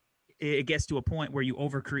 but it gets to a point where you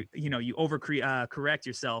correct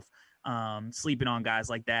yourself, sleeping on guys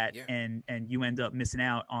like that, and you end up missing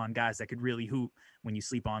out on guys that could really hoop when you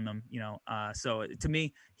sleep on them. So to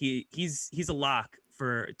me, he's a lock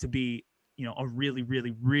to be a really,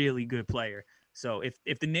 really, really good player. So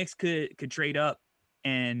if the Knicks could trade up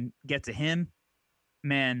and get to him,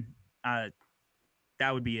 man,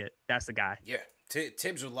 that would be it. That's the guy. Yeah,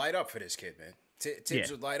 Tibbs would light up for this kid, man.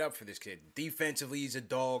 Tibbs would light up for this kid. Defensively, he's a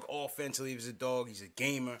dog. Offensively, he's a dog. He's a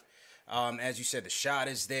gamer. As you said, the shot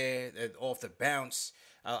is there off the bounce.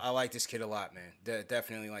 I like this kid a lot, man.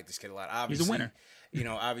 Definitely like this kid a lot. Obviously, he's a winner.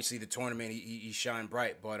 Obviously the tournament, he shined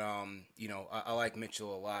bright, but I like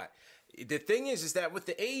Mitchell a lot. The thing is that with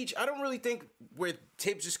the age, I don't really think where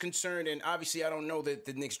Tibbs is concerned, and obviously I don't know the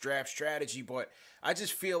Knicks draft strategy, but I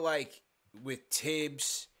just feel like with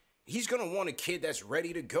Tibbs, he's going to want a kid that's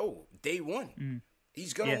ready to go day one.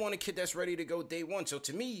 He's going to want a kid that's ready to go day one. So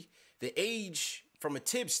to me, the age from a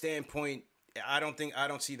Tibbs standpoint, I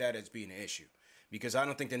don't see that as being an issue, because I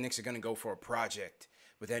don't think the Knicks are going to go for a project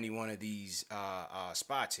with any one of these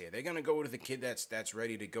spots here. They're going to go to the kid that's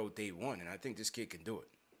ready to go day one, and I think this kid can do it.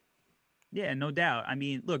 Yeah, no doubt. I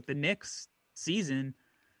mean, look, the Knicks season,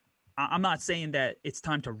 I'm not saying that it's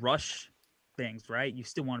time to rush things, right? You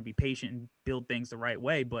still want to be patient and build things the right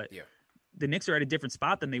way, but the Knicks are at a different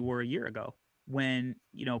spot than they were a year ago when,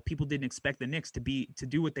 people didn't expect the Knicks to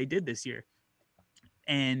do what they did this year.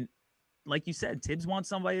 And like you said, Tibbs wants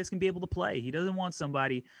somebody that's going to be able to play. He doesn't want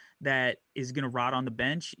somebody that is going to rot on the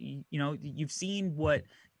bench. You've seen what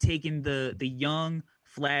taking the young,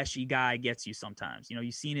 flashy guy gets you sometimes.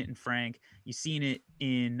 You've seen it in Frank. You've seen it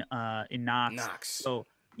in Knox. So,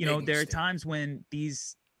 there are times when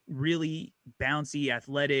these really bouncy,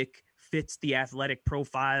 athletic, fits the athletic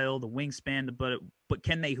profile, the wingspan, but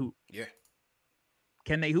can they hoop? Yeah.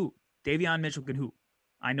 Can they hoop? Davion Mitchell can hoop.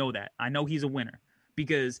 I know that. I know he's a winner,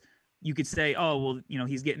 because you could say, oh, well,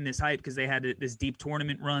 he's getting this hype because they had this deep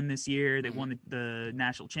tournament run this year. They won the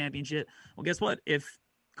national championship. Well, guess what? If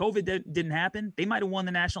COVID didn't happen, they might have won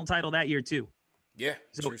the national title that year too. Yeah.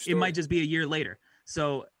 So it might just be a year later.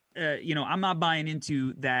 So, I'm not buying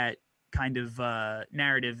into that kind of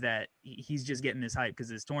narrative that he's just getting this hype because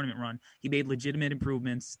of his tournament run. He made legitimate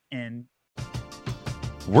improvements. And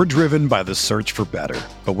we're driven by the search for better.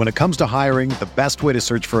 But when it comes to hiring, the best way to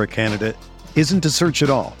search for a candidate isn't to search at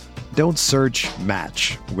all. Don't search,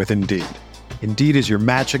 match with Indeed. Indeed is your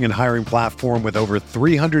matching and hiring platform with over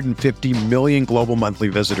 350 million global monthly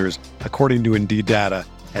visitors, according to Indeed data,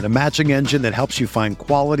 and a matching engine that helps you find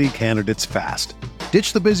quality candidates fast.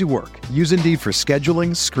 Ditch the busy work. Use Indeed for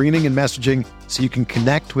scheduling, screening, and messaging so you can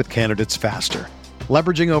connect with candidates faster.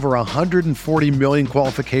 Leveraging over 140 million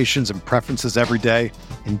qualifications and preferences every day,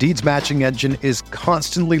 Indeed's matching engine is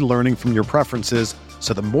constantly learning from your preferences,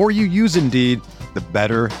 so the more you use Indeed, the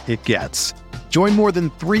better it gets. Join more than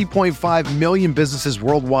 3.5 million businesses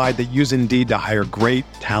worldwide that use Indeed to hire great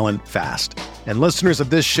talent fast. And listeners of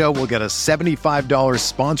this show will get a $75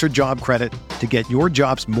 sponsored job credit to get your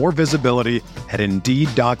jobs more visibility at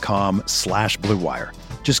Indeed.com/Blue Wire.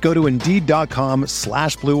 Just go to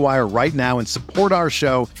Indeed.com/Blue Wire right now and support our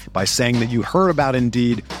show by saying that you heard about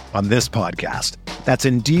Indeed on this podcast. That's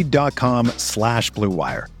Indeed.com/Blue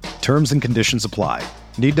Wire. Terms and conditions apply.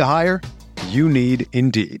 Need to hire? You need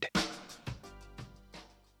Indeed.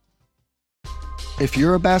 If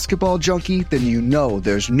you're a basketball junkie, then you know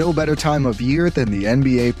there's no better time of year than the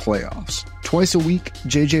NBA playoffs. Twice a week,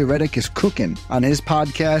 JJ Redick is cooking on his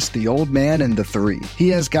podcast, The Old Man and the Three. He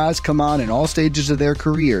has guys come on in all stages of their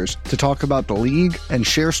careers to talk about the league and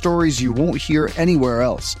share stories you won't hear anywhere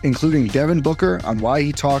else, including Devin Booker on why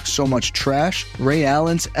he talks so much trash, Ray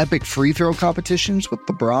Allen's epic free throw competitions with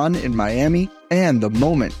LeBron in Miami, and the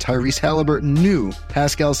moment Tyrese Halliburton knew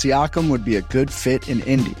Pascal Siakam would be a good fit in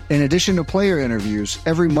Indy. In addition to player interviews,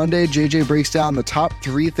 every Monday JJ breaks down the top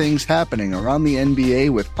 3 things happening around the NBA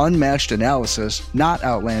with unmatched analysis, not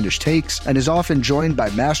outlandish takes, and is often joined by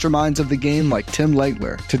masterminds of the game like Tim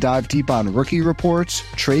Legler to dive deep on rookie reports,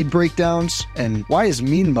 trade breakdowns, and why is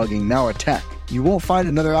mean mugging now a tech? You won't find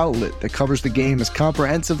another outlet that covers the game as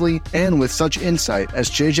comprehensively and with such insight as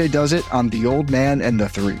JJ does it on The Old Man and the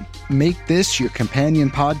Three. Make this your companion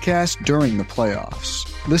podcast during the playoffs.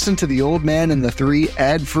 Listen to The Old Man and the Three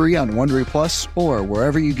ad-free on Wondery Plus or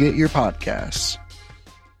wherever you get your podcasts.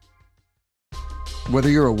 Whether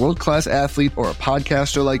you're a world-class athlete or a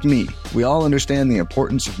podcaster like me, we all understand the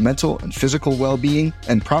importance of mental and physical well-being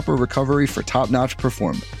and proper recovery for top-notch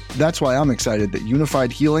performance. That's why I'm excited that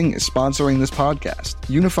Unified Healing is sponsoring this podcast.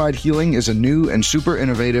 Unified Healing is a new and super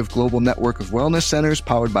innovative global network of wellness centers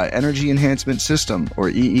powered by Energy Enhancement System, or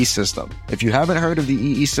EE System. If you haven't heard of the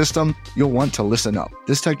EE System, you'll want to listen up.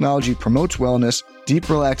 This technology promotes wellness, deep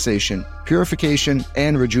relaxation, purification,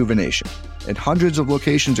 and rejuvenation. In hundreds of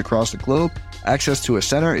locations across the globe, access to a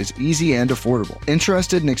center is easy and affordable.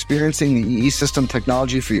 Interested in experiencing the EE System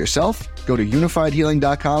technology for yourself? Go to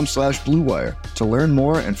unifiedhealing.com/Blue Wire to learn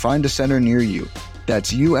more and find a center near you.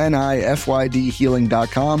 That's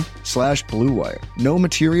unifydhealing.com/Blue Wire. No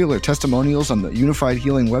material or testimonials on the Unified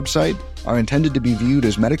Healing website are intended to be viewed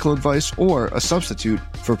as medical advice or a substitute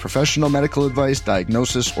for professional medical advice,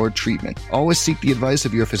 diagnosis, or treatment. Always seek the advice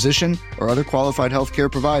of your physician or other qualified healthcare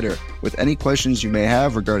provider with any questions you may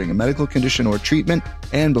have regarding a medical condition or treatment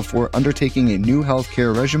and before undertaking a new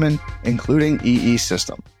healthcare regimen, including EE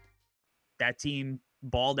system. That team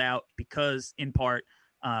balled out because, in part,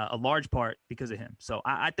 a large part because of him. So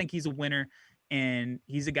I think he's a winner, and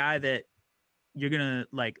he's a guy that you're going to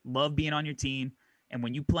love being on your team. And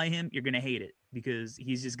when you play him, you're going to hate it because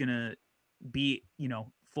he's just going to be,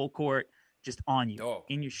 full court, just on you,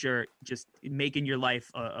 in your shirt, just making your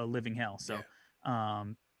life a living hell. So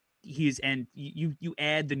you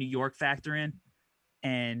add the New York factor in,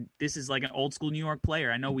 and this is like an old school New York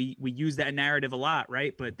player. I know we use that narrative a lot,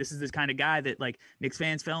 right? But this is this kind of guy that Knicks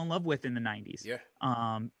fans fell in love with in the 90s. Yeah.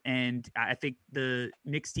 And I think the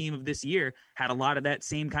Knicks team of this year had a lot of that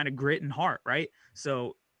same kind of grit and heart, right?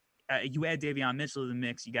 So you add Davion Mitchell to the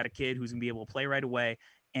mix, you got a kid who's gonna be able to play right away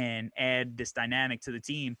and add this dynamic to the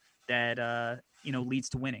team that leads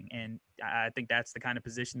to winning. And I think that's the kind of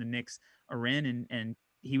position the Knicks are in, and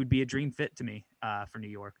he would be a dream fit to me for New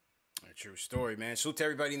York. A true story, man. Salute to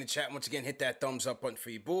everybody in the chat. Once again, hit that thumbs up button for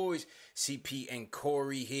your boys. CP and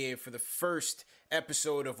Corey here for the first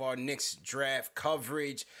episode of our Knicks draft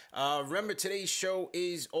coverage. Remember, today's show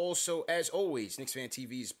is also, as always, Knicks Fan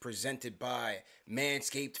TV is presented by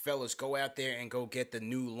Manscaped. Fellas, go out there and go get the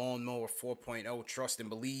new Lawnmower 4.0. Trust and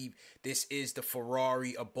believe. This is the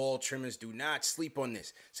Ferrari of ball trimmers. Do not sleep on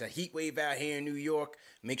this. It's a heat wave out here in New York.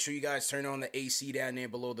 Make sure you guys turn on the AC down there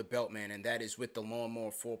below the belt, man. And that is with the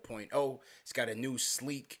Lawnmower 4.0. It's got a new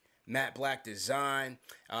sleek matte black design.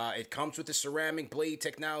 It comes with the ceramic blade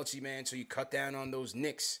technology, man. So you cut down on those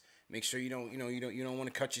nicks. Make sure you don't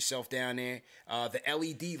want to cut yourself down there. The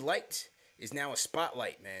LED light is now a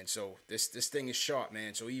spotlight, man. So this thing is sharp,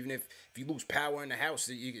 man. So even if you lose power in the house,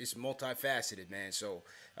 it's multifaceted, man. So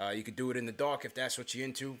you could do it in the dark if that's what you're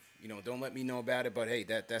into. Don't let me know about it, but hey,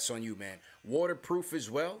 that's on you, man. Waterproof as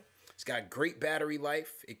well. It's got great battery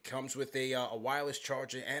life. It comes with a wireless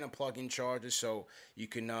charger and a plug-in charger, so you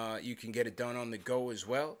can get it done on the go as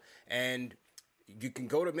well. And you can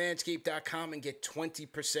go to manscaped.com and get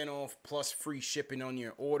 20% off plus free shipping on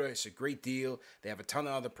your order. It's a great deal. They have a ton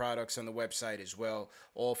of other products on the website as well,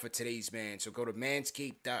 all for today's man. So go to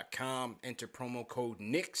manscaped.com, enter promo code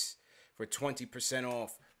Knicks for 20%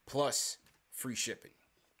 off plus free shipping.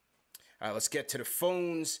 All right, let's get to the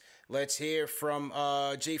phones. Let's hear from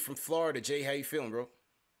Jay from Florida. Jay, how you feeling, bro?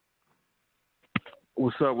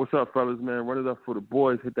 What's up, fellas, man? Run it up for the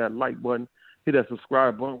boys. Hit that like button. Hit that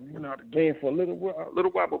subscribe button. We've been out of the game for a little while,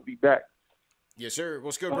 but we'll be back. Yes, sir.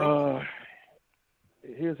 What's good, bro?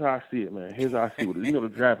 Here's how I see it, man. Here's how I see it. The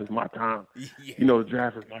draft is my time. Yeah. The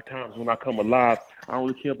draft is my time. When I come alive, I don't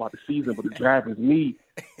really care about the season, but the draft is me.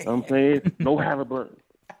 You know what I'm saying? No Halliburton.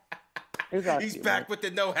 He's back with the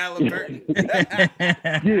no Halliburton.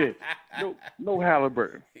 Yeah, no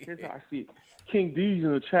Halliburton. Here's how I see it. King D's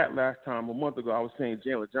in the chat a month ago, I was saying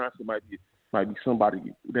Jalen Johnson might be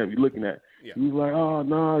somebody that we're looking at. Yeah. He was like, oh,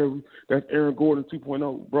 no, that's Aaron Gordon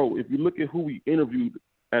 2.0. Bro, if you look at who we interviewed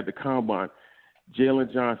at the Combine,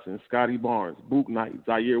 Jalen Johnson, Scotty Barnes, Book Knight,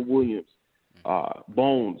 Zaire Williams,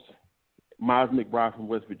 Bones, Miles McBride from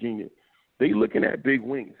West Virginia, they looking at big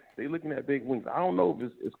wings. I don't know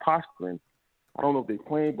if it's posturing. I don't know if they're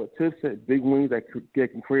playing, but Tiff said big wings that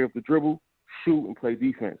can create up the dribble, shoot, and play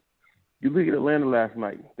defense. You look at Atlanta last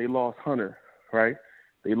night. They lost Hunter, right?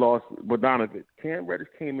 They lost Bogdanovic. Cam Reddish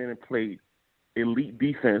came in and played elite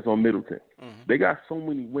defense on Middleton. Mm-hmm. They got so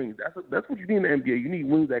many wings. That's what you need in the NBA. You need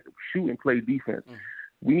wings that can shoot and play defense. Mm-hmm.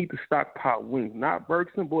 We need to stockpile wings, not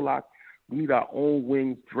Burks and Bullock. We need our own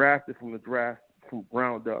wings drafted from the draft from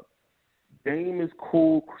ground up. Dame is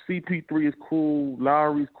cool. CP3 is cool.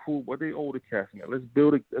 Lowry's cool. But they older cats, man. Let's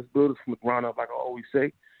build it from the ground up, like I always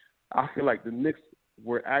say. I feel like the Knicks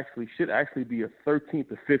should actually be a 13th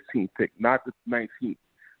to 15th pick, not the 19th.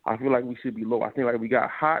 I feel like we should be low. I think like we got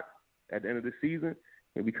hot at the end of the season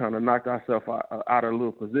and we kind of knocked ourselves out of a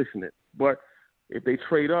little positioning. But if they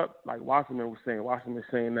trade up, like Wasserman was saying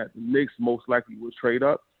that the Knicks most likely will trade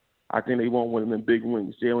up. I think they won't win them in big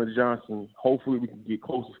wins. Jalen Johnson, hopefully we can get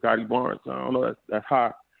close to Scotty Barnes. I don't know, that's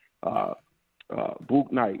high. Book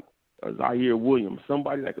Knight, Zaire Williams,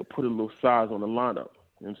 somebody that could put a little size on the lineup.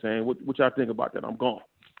 You know what I'm saying? What y'all think about that? I'm gone.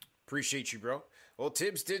 Appreciate you, bro. Well,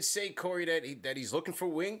 Tibbs did say, Corey, that he's looking for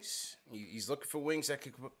wings. He's looking for wings that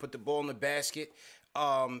could put the ball in the basket.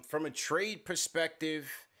 From a trade perspective,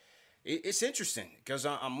 It's interesting because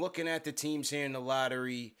I'm looking at the teams here in the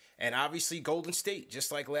lottery, and obviously Golden State,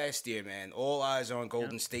 just like last year, man. All eyes on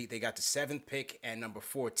Golden State. They got the 7th pick and number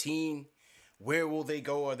 14. Where will they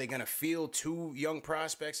go? Are they going to field 2 young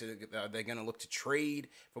prospects? Are they going to look to trade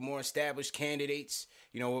for more established candidates?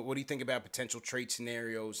 What do you think about potential trade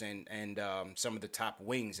scenarios and some of the top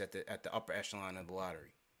wings at the upper echelon of the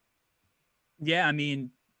lottery? Yeah, I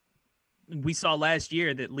mean, we saw last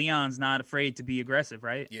year that Leon's not afraid to be aggressive,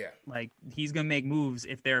 right? Yeah. Like, he's going to make moves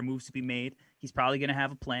if there are moves to be made. He's probably going to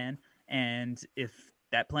have a plan. And if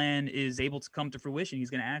that plan is able to come to fruition,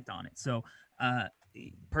 he's going to act on it. So,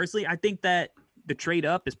 personally, I think that the trade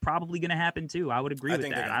up is probably going to happen too. I would agree with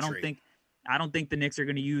that. I don't think the Knicks are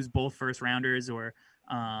going to use both first rounders or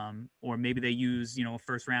maybe they use, a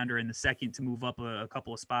first rounder in the second to move up a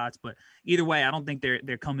couple of spots. But either way, I don't think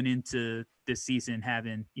they're coming into this season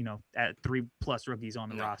having, at 3+ rookies on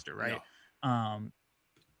the roster. Right. No.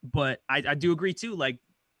 But I do agree too. Like,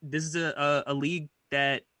 this is a league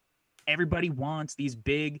that everybody wants these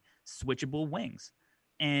big switchable wings.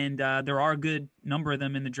 And there are a good number of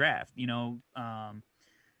them in the draft.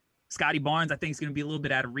 Scotty Barnes, I think, is going to be a little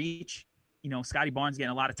bit out of reach. Scotty Barnes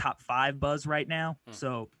getting a lot of top 5 buzz right now.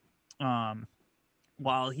 So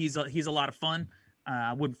while he's a lot of fun,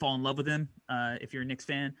 I wouldn't fall in love with him if you're a Knicks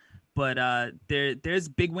fan. But there's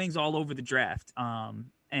big wings all over the draft.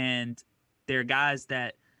 And there are guys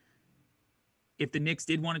that if the Knicks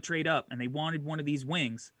did want to trade up and they wanted one of these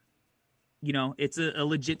wings, it's a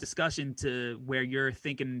legit discussion to where you're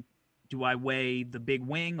thinking, do I weigh the big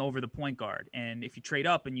wing over the point guard? And if you trade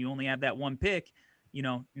up and you only have that one pick,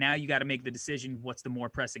 now you got to make the decision, what's the more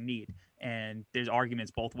pressing need? And there's arguments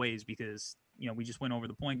both ways because, we just went over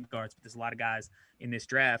the point guards, but there's a lot of guys in this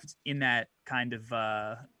draft in that kind of,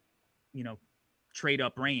 trade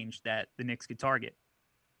up range that the Knicks could target.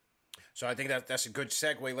 So I think that's a good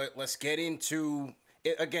segue. Let's get into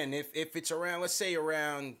it again. If it's around, let's say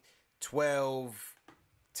around 12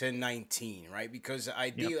 to 19, right? Because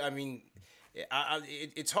ideally, I mean,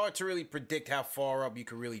 it's hard to really predict how far up you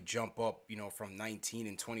could really jump up, from 19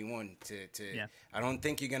 and 21 to I don't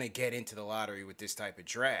think you're going to get into the lottery with this type of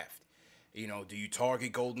draft. Do you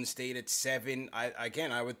target Golden State at 7?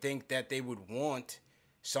 I would think that they would want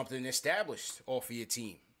something established off of your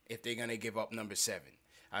team if they're going to give up number 7.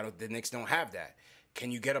 The Knicks don't have that.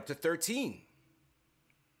 Can you get up to 13?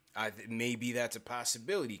 Maybe that's a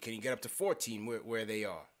possibility. Can you get up to 14 where they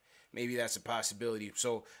are? Maybe that's a possibility.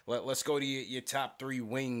 So let's go to your top 3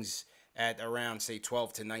 wings at around, say,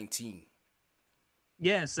 12 to 19.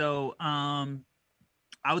 Yeah, so I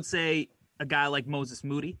would say a guy like Moses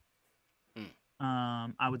Moody.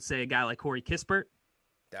 I would say a guy like Corey Kispert.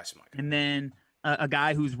 That's my guy. And then a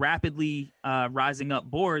guy who's rapidly rising up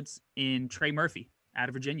boards in Trey Murphy out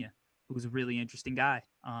of Virginia, who's a really interesting guy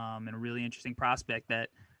and a really interesting prospect that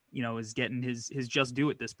is getting his just due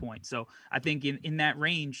at this point. So I think in that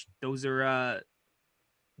range, those are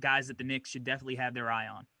guys that the Knicks should definitely have their eye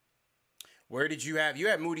on. Where did you had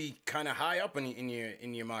Moody kind of high up in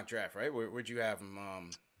your mock draft, right? Where'd you have him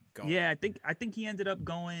going? Yeah, I think he ended up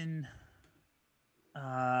going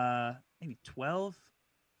maybe 12.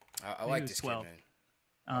 I like this 12. Kid,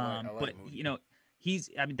 man. But Moody.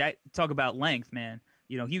 talk about length, man.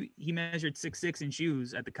 He measured 6'6" in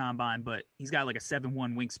shoes at the combine, but he's got like a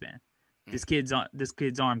 7'1" wingspan. This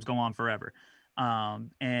kid's arms go on forever.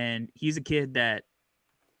 And he's a kid that,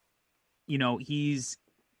 he's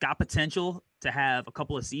got potential to have a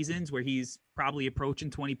couple of seasons where he's probably approaching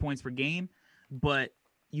 20 points per game. But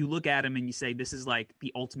you look at him and you say, this is like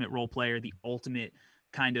the ultimate role player, the ultimate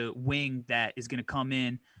kind of wing that is going to come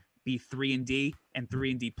in, be 3-and-D and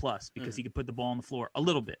 3-and-D plus, because he could put the ball on the floor a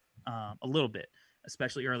little bit,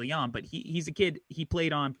 especially early on. But he's a kid. He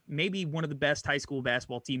played on maybe one of the best high school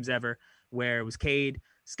basketball teams ever, where it was Cade,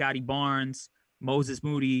 Scotty Barnes, Moses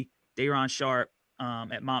Moody, Day'Ron Sharp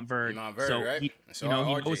at Montverde. So right?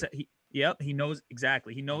 He knows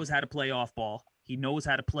exactly. He knows how to play off ball. He knows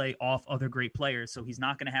how to play off other great players. So he's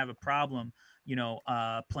not going to have a problem,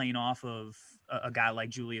 playing off of a guy like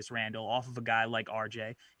Julius Randle, off of a guy like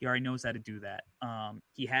RJ. He already knows how to do that.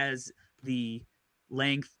 He has the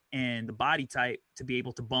length and the body type to be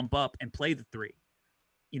able to bump up and play the 3,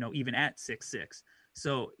 even at 6'6".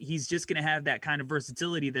 So he's just going to have that kind of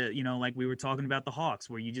versatility that, like we were talking about the Hawks,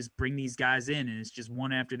 where you just bring these guys in and it's just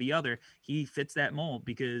one after the other. He fits that mold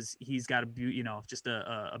because he's got just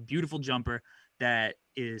a beautiful jumper that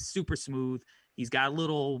is super smooth. He's got a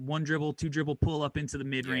little 1 dribble, 2 dribble pull up into the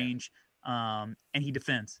mid range. And he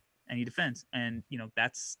defends. And,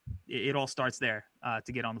 that's it. All starts there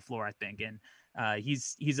to get on the floor, I think. And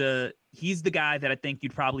he's the guy that I think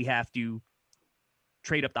you'd probably have to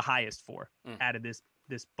trade up the highest for out of this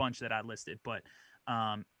bunch that I listed. But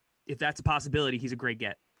if that's a possibility, he's a great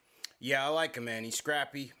get. Yeah, I like him, man. He's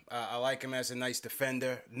scrappy. I like him as a nice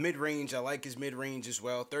defender. Mid-range, I like his mid-range as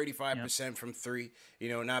well. 35% from three.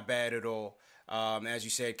 Not bad at all. As you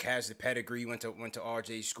said, has the pedigree. Went to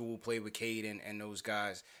RJ school, played with Cade and those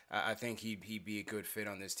guys. I think he'd be a good fit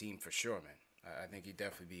on this team for sure, man. I think he'd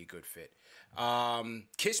definitely be a good fit.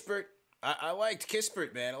 Kispert. I liked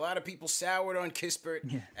Kispert, man. A lot of people soured on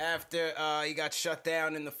Kispert after he got shut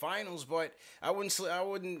down in the finals, but I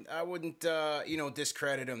wouldn't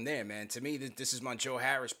discredit him there, man. To me, this is my Joe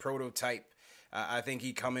Harris prototype. I think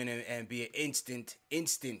he'd come in and be an instant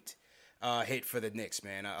hit for the Knicks,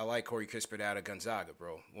 man. I like Corey Kispert out of Gonzaga,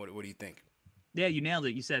 bro. What do you think? Yeah, you nailed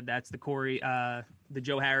it. You said that's the Corey, the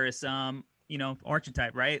Joe Harris,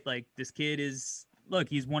 archetype, right? Like this kid is. Look,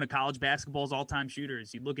 he's one of college basketball's all-time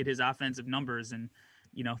shooters. You look at his offensive numbers and,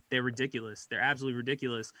 they're ridiculous. They're absolutely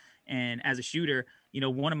ridiculous. And as a shooter, he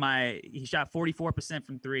shot 44%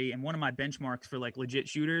 from three. And one of my benchmarks for like legit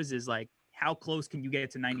shooters is like, how close can you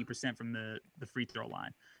get to 90% from the free throw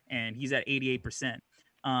line? And he's at 88%.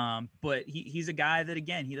 But he's a guy that,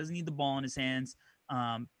 again, he doesn't need the ball in his hands.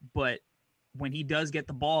 But when he does get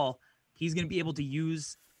the ball, he's going to be able to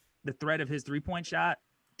use the threat of his three-point shot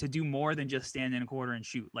to do more than just stand in a quarter and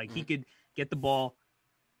shoot. Like he could get the ball,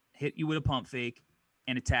 hit you with a pump fake,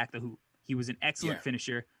 and attack the hoop. He was an excellent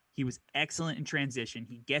finisher. He was excellent in transition.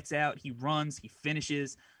 He gets out, he runs, he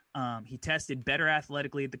finishes. He tested better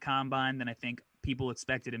athletically at the combine than I think people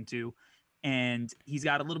expected him to. And he's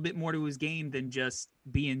got a little bit more to his game than just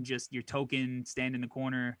being just your token, stand in the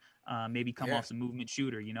corner, maybe come off some movement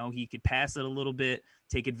shooter. He could pass it a little bit,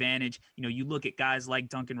 take advantage. You look at guys like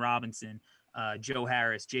Duncan Robinson, Joe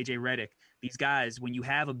Harris, JJ Redick, these guys, when you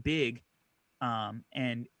have a big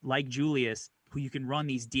and like Julius, who you can run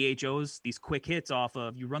these DHOs, these quick hits off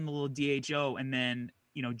of, you run the little DHO and then,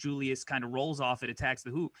 Julius kind of rolls off it, attacks the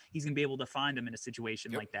hoop. He's going to be able to find him in a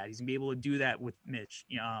situation like that. He's going to be able to do that with Mitch.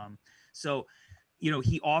 So,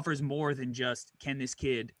 he offers more than just, can this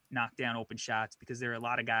kid knock down open shots? Because there are a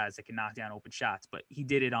lot of guys that can knock down open shots, but he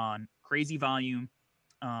did it on crazy volume.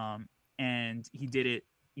 And he did it,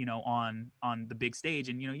 on the big stage.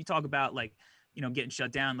 And, you talk about like, getting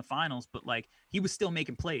shut down in the finals, but like he was still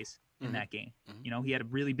making plays in that game. He had a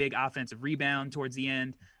really big offensive rebound towards the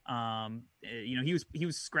end. He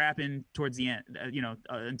was scrapping towards the end,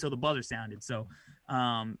 until the buzzer sounded. So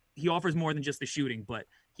he offers more than just the shooting, but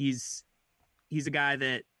he's a guy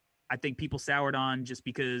that I think people soured on just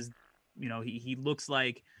because, he looks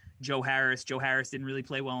like Joe Harris. Joe Harris didn't really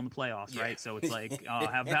play well in the playoffs, right? So it's like,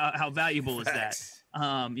 how valuable is that?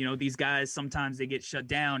 These guys, sometimes they get shut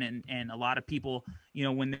down and a lot of people,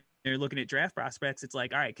 when they're looking at draft prospects, it's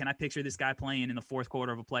like, all right, can I picture this guy playing in the fourth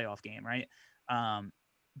quarter of a playoff game, right?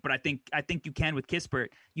 But I think you can with Kispert.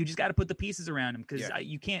 You just got to put the pieces around him because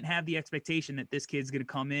you can't have the expectation that this kid's going to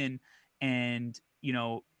come in and,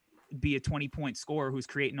 be a 20-point scorer who's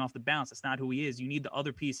creating off the bounce. That's not who he is. You need the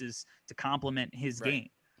other pieces to complement his game.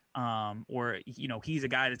 He's a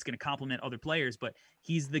guy that's going to complement other players, but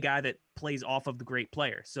he's the guy that plays off of the great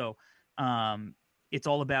player. So it's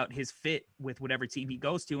all about his fit with whatever team he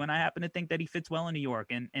goes to. And I happen to think that he fits well in New York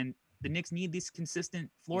and the Knicks need these consistent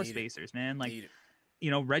floor spacers, man. Like,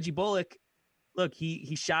 Reggie Bullock, look,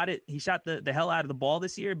 he shot the hell out of the ball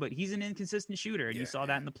this year, but he's an inconsistent shooter. And you saw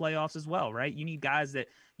that in the playoffs as well, right? You need guys that,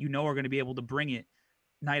 are going to be able to bring it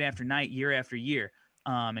night after night, year after year.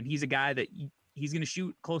 And he's a guy that he's going to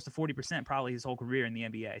shoot close to 40% probably his whole career in the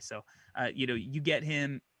NBA. So, you get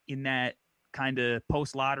him in that kind of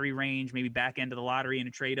post-lottery range, maybe back end of the lottery in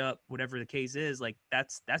a trade up, whatever the case is, like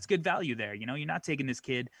that's good value there. You're not taking this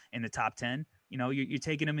kid in the top 10, you're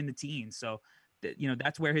taking him in the teens. So,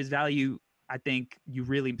 that's where his value, I think you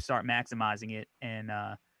really start maximizing it. And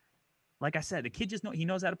like I said, the kid he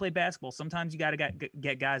knows how to play basketball. Sometimes you got to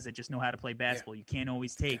get guys that just know how to play basketball. You can't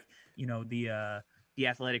always take, the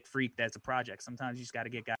athletic freak that's a project. Sometimes you just got to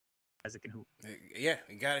get guys that can hoop. Yeah,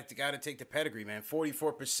 you got to take the pedigree, man.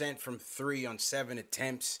 44% from three on 7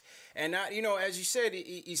 attempts, and not, as you said,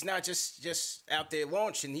 he's not just out there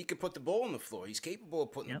launching. He can put the ball on the floor. He's capable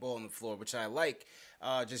of putting the ball on the floor, which I like.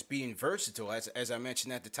 Just being versatile, as I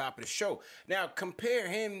mentioned at the top of the show. Now compare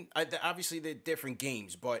him. Obviously, they're different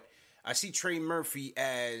games, but I see Trey Murphy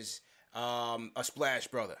as a splash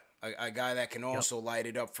brother, a guy that can also light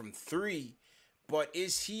it up from three. But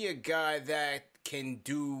is he a guy that can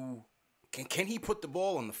do? Can he put the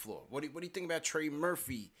ball on the floor? What do you think about Trey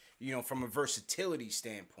Murphy? From a versatility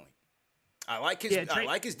standpoint, I like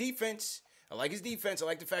his defense. I like his defense. I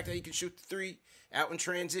like the fact that he can shoot the three out in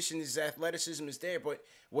transition. His athleticism is there. But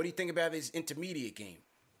what do you think about his intermediate game?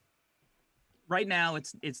 Right now,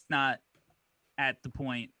 it's not at the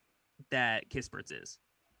point that Kispert's is.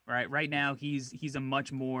 Right now, he's a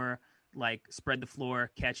much more like spread the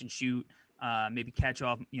floor, catch and shoot, maybe catch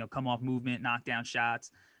off, come off movement, knock down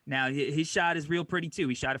shots. Now his shot is real pretty too.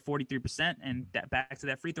 He shot at 43%, and that back to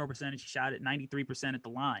that free throw percentage, he shot at 93% at the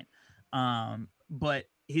line. But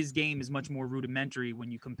his game is much more rudimentary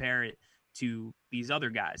when you compare it to these other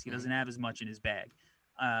guys. He doesn't have as much in his bag.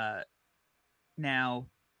 Now,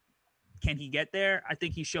 can he get there? I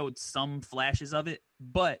think he showed some flashes of it,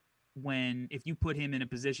 but if you put him in a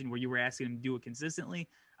position where you were asking him to do it consistently,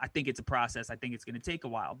 I think it's a process. I think it's going to take a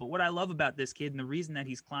while. But what I love about this kid and the reason that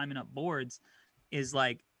he's climbing up boards is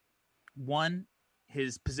like, one,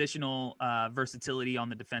 his positional versatility on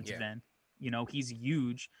the defensive end. He's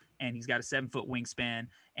huge and he's got a 7-foot wingspan,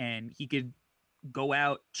 and he could go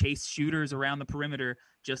out, chase shooters around the perimeter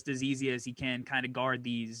just as easy as he can kind of guard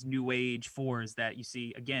these new age fours that you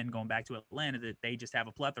see, again, going back to Atlanta, that they just have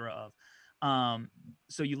a plethora of.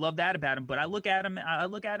 So you love that about him, but I look at him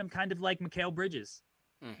kind of like Mikal Bridges,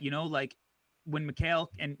 like when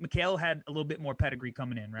Mikal had a little bit more pedigree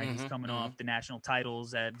coming in, right? He's coming off the national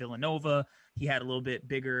titles at Villanova. He had a little bit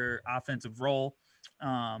bigger offensive role.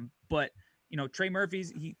 But Trey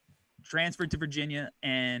he transferred to Virginia,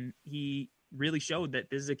 and he really showed that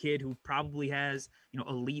this is a kid who probably has,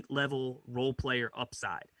 elite level role player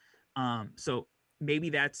upside. So maybe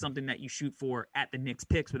that's something that you shoot for at the Knicks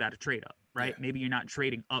picks without a trade up, right? Yeah. Maybe you're not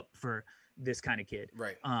trading up for this kind of kid.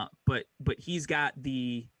 Right. But he's got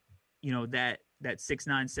the, that 6'9",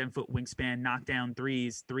 7-foot wingspan, knockdown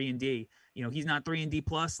threes, 3-and-D. He's not 3-and-D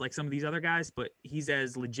plus like some of these other guys, but he's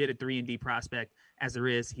as legit a 3-and-D prospect as there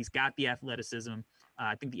is. He's got the athleticism.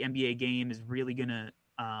 I think the NBA game is really going to,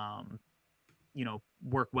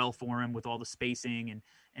 work well for him with all the spacing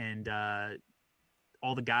and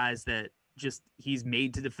all the guys that just he's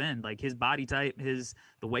made to defend, like his body type,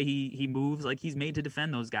 the way he moves, like he's made to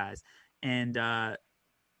defend those guys. And, I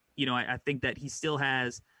think that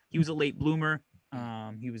he was a late bloomer.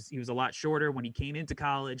 He was a lot shorter when he came into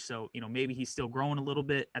college. So, maybe he's still growing a little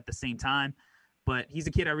bit at the same time, but he's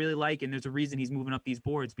a kid I really like. And there's a reason he's moving up these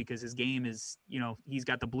boards, because his game is, he's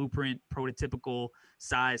got the blueprint, prototypical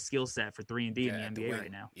size skill set for 3-and-D in the NBA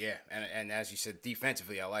right now. Yeah. And as you said,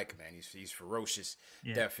 defensively, I like him, man. He's ferocious.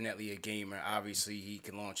 Yeah. Definitely a gamer. Obviously he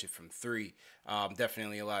can launch it from 3.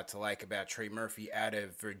 Definitely a lot to like about Trey Murphy out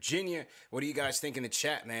of Virginia. What do you guys think in the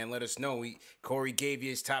chat, man? Let us know. Corey gave you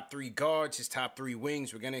his top 3 guards, his top 3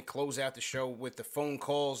 wings. We're going to close out the show with the phone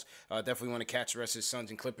calls. Definitely want to catch the rest of the Suns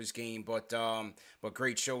and Clippers game, but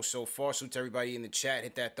great show so far. So to everybody in the chat,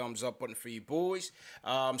 hit that thumbs up button for you boys.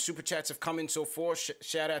 Super chats have come in so far.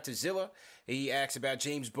 Shout out to Zilla. He asked about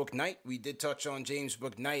James Bouknight. We did touch on James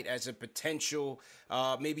Bouknight as a potential,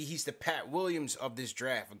 maybe he's the Pat Williams of this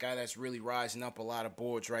draft, a guy that's really rising up a lot of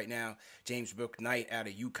boards right now. James Bouknight out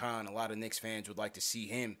of UConn. A lot of Knicks fans would like to see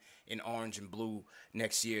him in orange and blue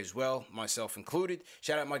next year as well, myself included.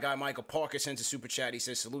 Shout out my guy Michael Parker, sends a super chat. He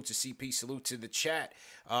says, salute to CP, salute to the chat.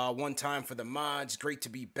 One time for the mods. Great to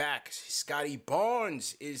be back. Scotty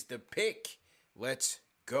Barnes is the pick. Let's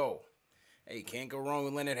go. Hey, can't go wrong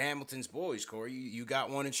with Leonard Hamilton's boys, Corey. You got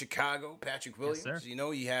one in Chicago, Patrick Williams. Yes,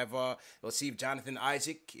 sir. You have, let's see if Jonathan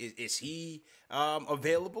Isaac, is he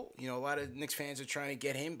available? A lot of Knicks fans are trying to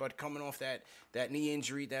get him, but coming off that knee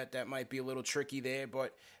injury, that might be a little tricky there.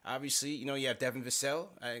 But obviously, you have Devin Vassell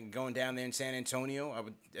going down there in San Antonio. I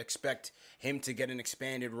would expect him to get an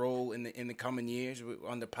expanded role in the coming years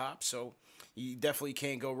under Pop. So you definitely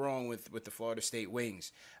can't go wrong with the Florida State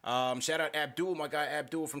Wings. Shout out Abdul, my guy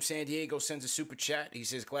Abdul from San Diego sends a super chat. He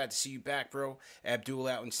says, glad to see you back, bro. Abdul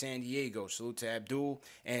out in San Diego. Salute to Abdul.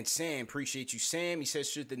 And Sam, appreciate you, Sam. He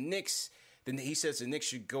says, the Knicks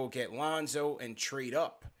should go get Lonzo and trade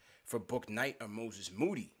up for Bouknight or Moses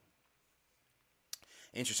Moody.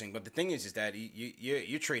 Interesting, but the thing is that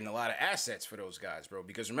you're trading a lot of assets for those guys, bro.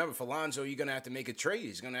 Because remember, for Lonzo, you're gonna have to make a trade.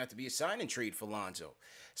 It's gonna have to be a sign and trade for Lonzo.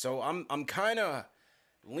 So I'm kind of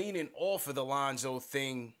leaning off of the Lonzo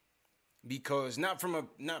thing because not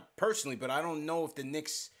personally, but I don't know if the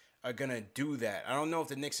Knicks are gonna do that. I don't know if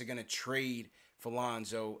the Knicks are gonna trade for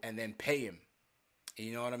Lonzo and then pay him.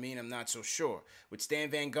 You know what I mean? I'm not so sure. With Stan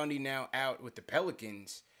Van Gundy now out with the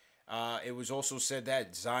Pelicans. It was also said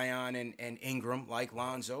that Zion and Ingram like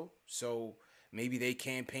Lonzo, so maybe they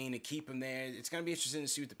campaign to keep him there. It's going to be interesting to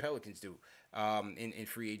see what the Pelicans do in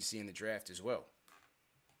free agency and the draft as well.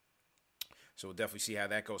 So we'll definitely see how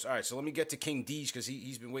that goes. All right, so let me get to King Deej because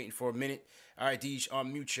he's been waiting for a minute. All right, Deej,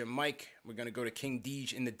 unmute your mic. We're going to go to King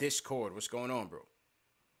Deej in the Discord. What's going on, bro?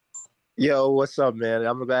 Yo, what's up, man?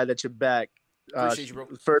 I'm glad that you're back. Appreciate you, bro.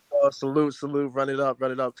 First of all, salute, run it up.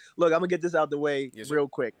 Look, I'm gonna get this out the way real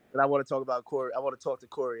quick, and I want to talk about Corey. I want to talk to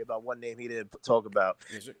Corey about one name he didn't talk about.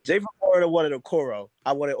 Yes, sir. Jay from Florida wanted Okoro.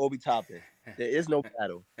 I wanted Obi Toppin. There is no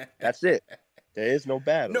battle. That's it. There is no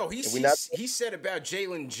battle. No, he said about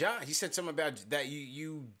Jalen Johnson. He said something about that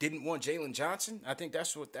you didn't want Jalen Johnson. I think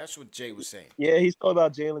that's what Jay was saying. Yeah, he's talking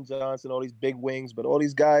about Jalen Johnson, all these big wings, but all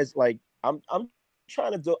these guys, like I'm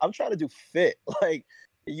trying to do fit. Like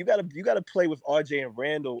you gotta play with RJ and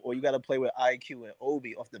Randall, or you gotta play with IQ and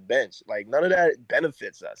Obi off the bench. Like none of that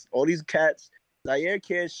benefits us. All these cats, Zaire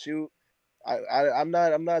can't shoot. I'm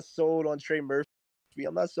not sold on Trey Murphy.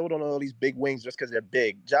 I'm not sold on all these big wings just because they're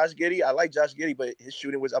big. Josh Giddey, I like Josh Giddey, but his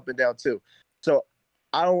shooting was up and down too. So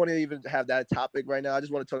I don't want to even have that topic right now. I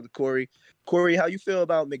just want to talk to Corey. Corey, how you feel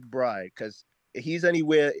about McBride? Because he's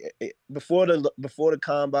anywhere before the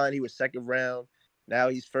combine, he was second round. Now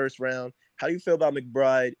he's first round. How do you feel about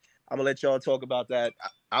McBride? I'm gonna let y'all talk about that.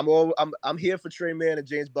 I'm here for Trey Mann and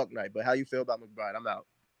James Bucknight, but how you feel about McBride? I'm out.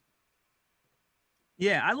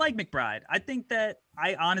 Yeah, I like McBride. I think that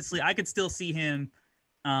I could still see him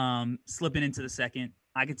slipping into the second.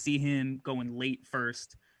 I could see him going late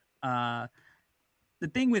first. The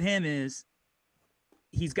thing with him is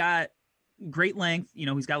he's got great length. You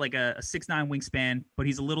know, he's got like a 6'9" wingspan, but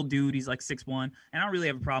he's a little dude. He's like 6'1", and I don't really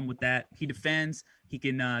have a problem with that. He defends. He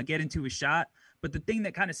can get into his shot. But the thing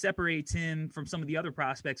that kind of separates him from some of the other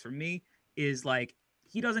prospects for me is like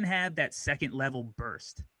he doesn't have that second level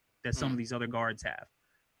burst that some of these other guards have.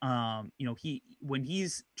 You know, when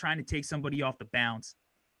he's trying to take somebody off the bounce,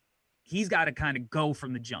 he's got to kind of go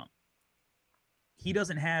from the jump. He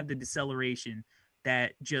doesn't have the deceleration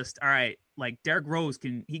that just, all right, like Derrick Rose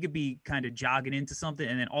could be kind of jogging into something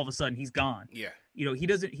and then all of a sudden he's gone. Yeah. You know, he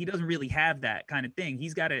doesn't really have that kind of thing. He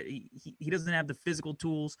doesn't have the physical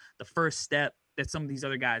tools, the first step that some of these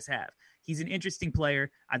other guys have. He's an interesting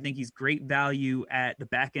player. I think he's great value at the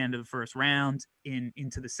back end of the first round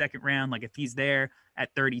into the second round. Like if he's there at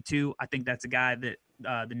 32, I think that's a guy that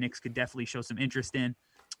the Knicks could definitely show some interest in.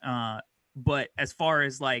 But as far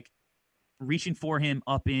as like reaching for him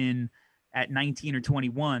up in at 19 or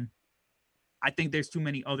 21, I think there's too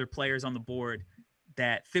many other players on the board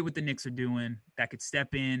that fit what the Knicks are doing, that could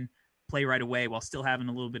step in, play right away while still having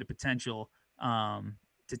a little bit of potential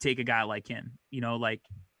to take a guy like him. You know, like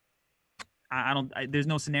there's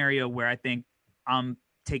no scenario where I think I'm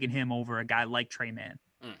taking him over a guy like Trey Mann.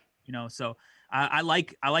 You know, so I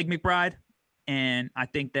like McBride, and I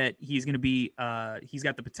think that he's going to be he's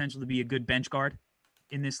got the potential to be a good bench guard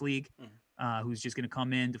in this league. Who's just going to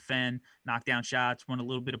come in, defend, knock down shots, run a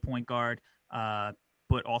little bit of point guard,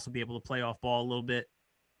 but also be able to play off ball a little bit.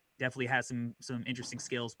 Definitely has some interesting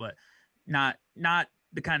skills, but not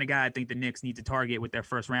the kind of guy I think the Knicks need to target with their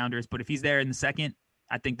first rounders. But if he's there in the second,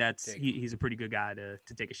 I think he's a pretty good guy to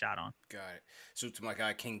take a shot on. Got it. So to my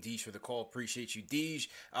guy King Deej for the call. Appreciate you, Deej.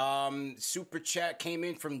 Super chat came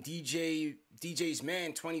in from DJ's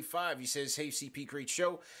man 25. He says, "Hey CP, great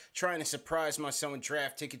show. Trying to surprise my son with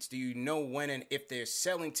draft tickets. Do you know when and if they're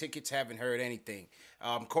selling tickets? Haven't heard anything."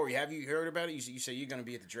 Corey, have you heard about it? You say you're going to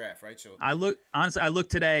be at the draft, right? So I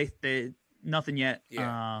looked today. Nothing yet.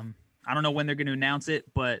 Yeah. I don't know when they're going to announce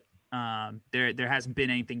it, but there hasn't been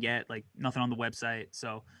anything yet, like nothing on the website,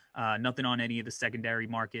 so nothing on any of the secondary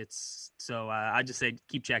markets. So I just say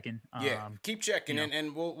keep checking. Keep checking,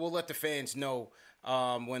 and we'll let the fans know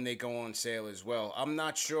when they go on sale as well. I'm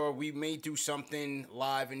not sure. We may do something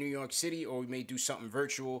live in New York City, or we may do something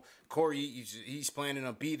virtual. Corey, he's planning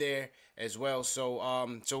to be there as well, so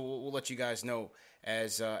we'll let you guys know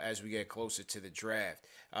as we get closer to the draft.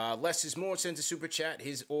 Less is more sends a super chat.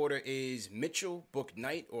 His order is Mitchell, Book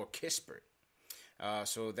Knight, or Kispert.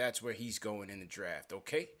 So that's where he's going in the draft.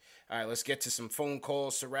 Okay. All right. Let's get to some phone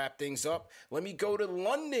calls to wrap things up. Let me go to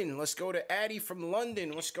London. Let's go to Addy from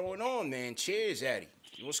London. What's going on, man? Cheers, Addy.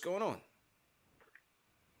 What's going on?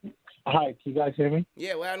 Hi. Can you guys hear me?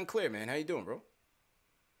 Yeah, loud and clear, man. How you doing, bro?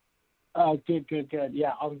 Good.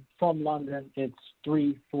 Yeah, I'm from London. It's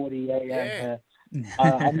 3:40 a.m. here.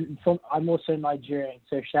 I'm also Nigerian,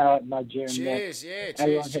 so shout out Nigerian. Cheers,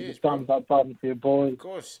 everyone hit the thumbs up button for your boys. Of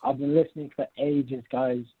course. I've been listening for ages,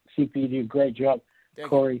 guys. CP, you do a great job.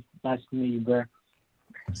 Corey, nice to meet you, bro.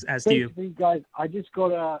 As to you. Guys, I just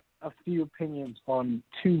got a few opinions on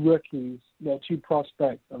two rookies, two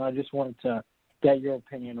prospects, and I just wanted to get your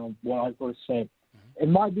opinion on what I've got to say. It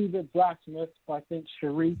might be a bit blasphemous, but I think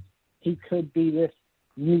Sharif, he could be this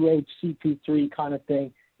new age CP3 kind of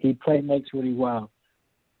thing. He makes really well.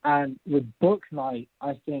 And with Book Knight,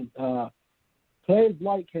 I think players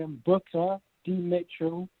like him, Booker, D.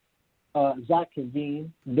 Mitchell, Zach LaVine,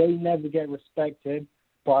 they never get respected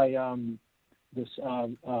by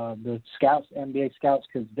the scouts, NBA scouts,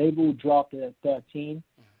 because they've all drafted at 13.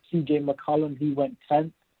 C.J. McCollum, he went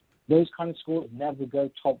 10th. Those kind of scores never go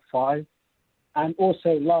top 5. And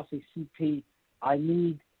also, lastly, CP, I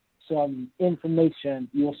need some information.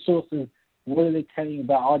 Your sources, what are they telling you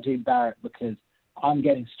about R.J. Barrett? Because I'm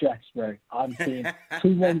getting stressed, bro. I'm seeing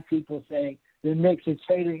too many people saying the Knicks are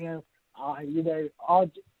trading him. RJ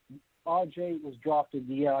was drafted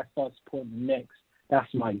the year I started supporting the Knicks.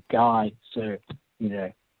 That's my guy. So,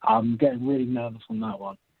 I'm getting really nervous on that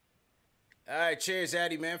one. All right, cheers,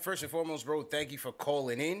 Addy, man. First and foremost, bro, thank you for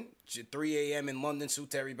calling in. 3 a.m. in London. Salute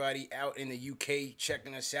to everybody out in the UK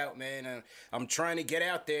checking us out, man. I'm trying to get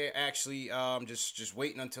out there, actually. Just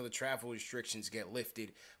waiting until the travel restrictions get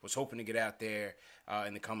lifted. Was hoping to get out there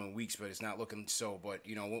in the coming weeks, but it's not looking so. But,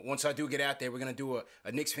 once I do get out there, we're going to do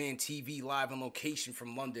a Knicks Fan TV live on location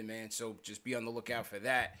from London, man. So just be on the lookout for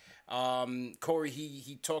that. Corey,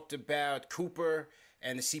 he talked about Cooper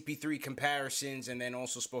and the CP3 comparisons, and then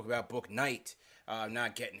also spoke about Book Knight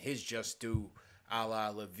not getting his just due, a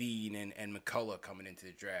la LaVine and McCullough coming into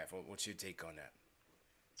the draft. What's your take on that?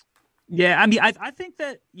 Yeah, I mean, I think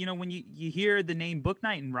that, when you hear the name Book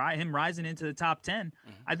Knight and him rising into the top 10,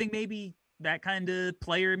 I think maybe that kind of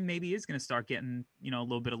player maybe is going to start getting, a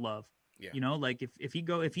little bit of love. Yeah. Like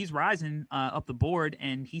if he's rising up the board,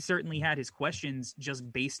 and he certainly had his questions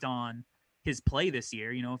just based on his play this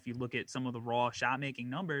year. If you look at some of the raw shot making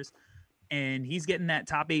numbers, and he's getting that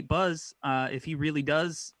top 8 buzz, if he really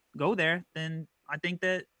does go there, then I think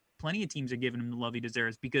that plenty of teams are giving him the love he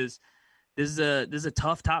deserves, because this is a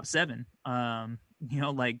tough top 7.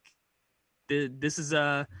 This is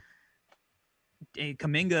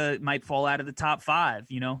Kuminga might fall out of the top 5,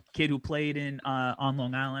 kid who played on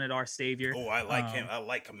Long Island at Our Savior. Oh, I like him. I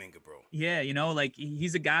like Kuminga, bro. Yeah,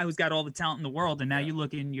 he's a guy who's got all the talent in the world, and now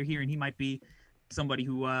you're hearing he might be somebody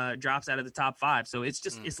who drops out of the top 5. So it's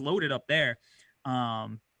just it's loaded up there.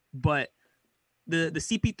 But the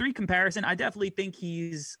CP3 comparison, I definitely think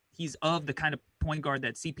he's of the kind of point guard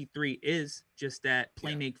that CP3 is, just that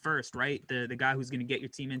make first, right? The guy who's going to get your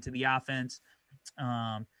team into the offense,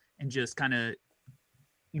 and just kind of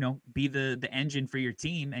be the engine for your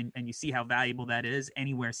team, and you see how valuable that is.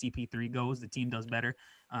 Anywhere CP3 goes, the team does better.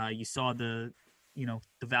 You saw the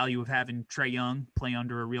value of having Trae Young play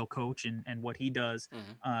under a real coach, and what he does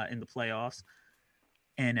in the playoffs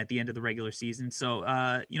and at the end of the regular season. So,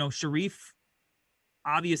 Sharif,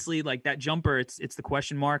 obviously, like that jumper, it's the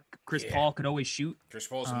question mark. Chris Paul could always shoot. Chris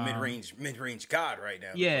Paul's a mid-range god right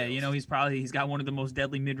now. Yeah, he's got one of the most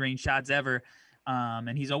deadly mid-range shots ever.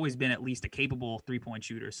 And he's always been at least a capable 3-point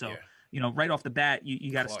shooter. So, right off the bat,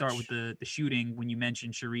 you got to start with the shooting when you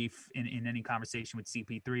mention Sharif in any conversation with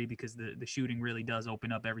CP3, because the shooting really does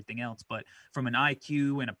open up everything else. But from an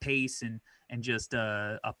IQ and a pace and just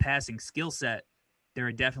a passing skill set, there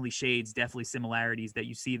are definitely definitely similarities that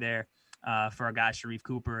you see there for a guy, Sharif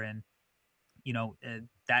Cooper. And,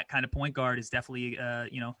 that kind of point guard is definitely,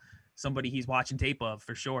 somebody he's watching tape of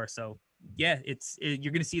for sure. So, yeah,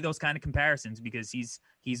 you're going to see those kind of comparisons, because he's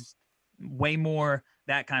way more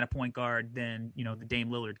that kind of point guard than, the Dame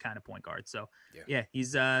Lillard kind of point guard. So, yeah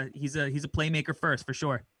he's a playmaker first for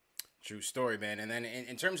sure. True story, man. And then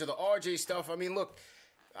in terms of the RJ stuff, I mean, look,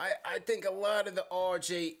 I think a lot of the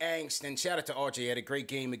RJ angst, and shout out to RJ, had a great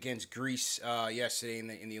game against Greece yesterday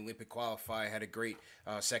in the Olympic qualifier. Had a great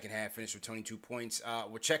second half, finished with 22 points.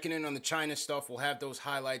 We're checking in on the China stuff. We'll have those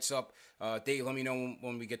highlights up. Dave, let me know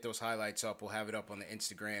when we get those highlights up. We'll have it up on the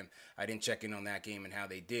Instagram. I didn't check in on that game and how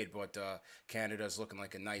they did, but Canada's looking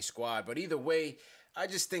like a nice squad. But either way, I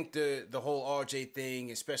just think the whole RJ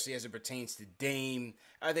thing, especially as it pertains to Dame,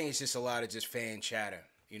 I think it's just a lot of just fan chatter.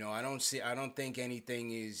 I don't think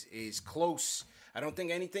anything is close. I don't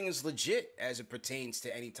think anything is legit as it pertains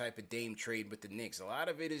to any type of Dame trade with the Knicks. A lot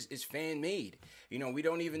of it is fan made. We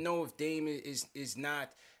don't even know if Dame is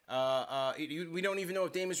not. We don't even know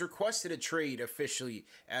if Dame has requested a trade officially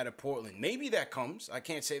out of Portland. Maybe that comes. I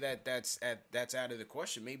can't say that's out of the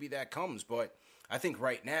question. Maybe that comes, but I think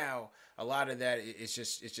right now a lot of that is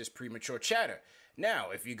just premature chatter. Now,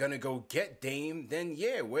 if you're going to go get Dame, then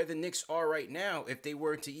where the Knicks are right now, if they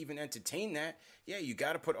were to even entertain that, you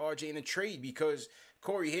got to put RJ in a trade, because,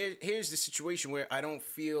 Corey, here's the situation where I don't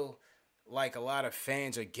feel like a lot of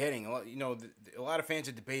fans are getting. A lot of fans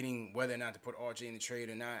are debating whether or not to put RJ in the trade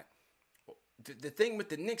or not. The thing with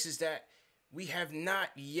the Knicks is that we have not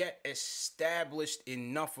yet established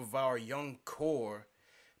enough of our young core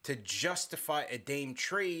to justify a Dame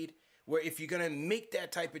trade, where if you're going to make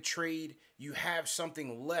that type of trade, you have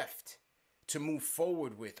something left to move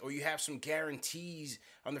forward with, or you have some guarantees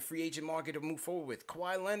on the free agent market to move forward with.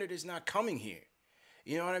 Kawhi Leonard is not coming here.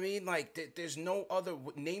 You know what I mean? Like, there's no other,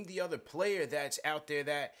 name the other player that's out there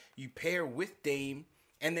that you pair with Dame,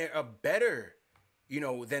 and they're a better,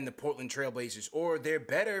 than the Portland Trailblazers, or they're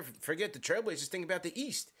better, forget the Trailblazers, think about the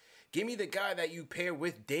East. Give me the guy that you pair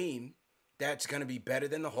with Dame that's going to be better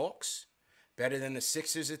than the Hawks, better than the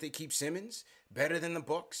Sixers if they keep Simmons, better than the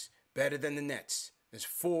Bucks, better than the Nets. There's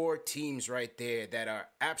 4 teams right there that are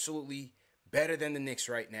absolutely better than the Knicks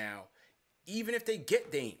right now, even if they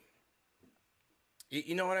get Dame.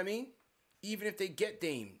 You know what I mean? Even if they get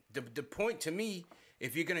Dame. The point to me,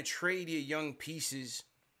 if you're going to trade your young pieces,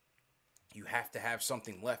 you have to have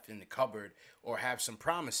something left in the cupboard or have some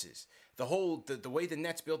promises. The way the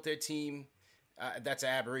Nets built their team, that's an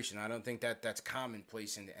aberration. I don't think that's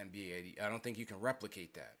commonplace in the NBA. I don't think you can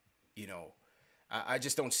replicate that. I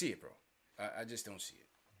just don't see it, bro. I just don't see it.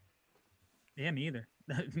 Yeah, me either.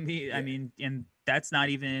 I mean, and that's not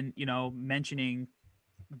even, mentioning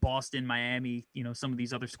Boston, Miami, some of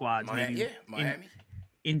these other squads. Miami.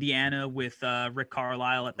 Indiana with Rick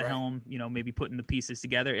Carlisle at the helm, maybe putting the pieces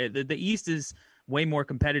together. The East is way more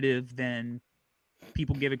competitive than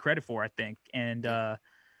people give it credit for, I think. And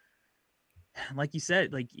like you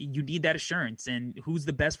said, like you need that assurance. And who's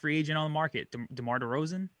the best free agent on the market? DeMar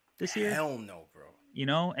DeRozan this year? Hell no, bro.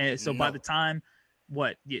 And so by the time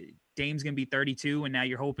Dame's going to be 32, and now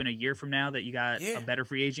you're hoping a year from now that you got a better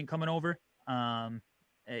free agent coming over.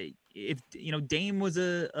 If Dame was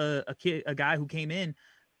a guy who came in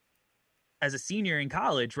as a senior in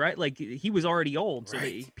college, right? Like he was already old. So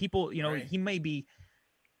people, he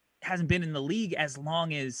hasn't been in the league as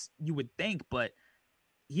long as you would think, but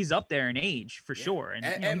he's up there in age for sure. And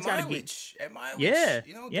he's mileage. Yeah.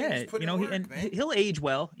 Work, he'll age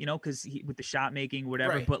well, cause with the shot making,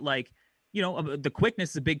 whatever, but like, the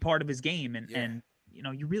quickness is a big part of his game. And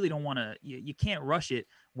you really don't want to, you can't rush it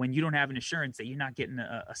when you don't have an assurance that you're not getting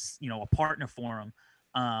a partner for him.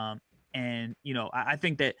 I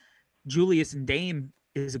think that Julius and Dame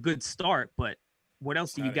is a good start, but what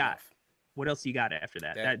else do you got? What else do you got after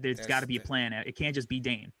that? There's got to be a plan. It can't just be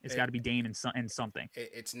Dame. It's got to be Dame and something.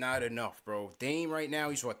 It's not enough, bro. Dame right now,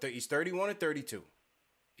 he's what? He's 31 or 32.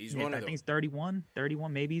 He's one of those. I think he's 31,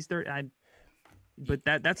 maybe he's 30. But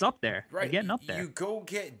that's up there. Right. They're getting up there. You go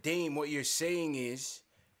get Dame. What you're saying is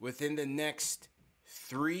within the next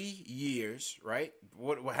 3 years, right?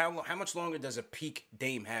 How much longer does a peak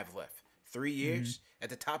Dame have left? 3 years at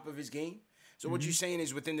the top of his game? So what you're saying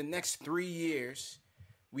is within the next 3 years,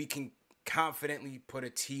 we can confidently put a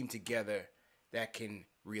team together that can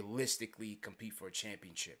realistically compete for a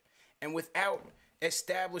championship. And without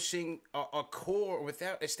establishing a core,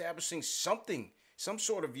 without establishing some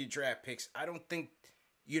sort of your draft picks, I don't think,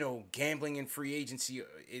 gambling in free agency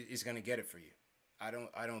is going to get it for you. I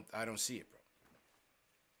don't see it, bro.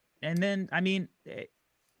 And then, I mean,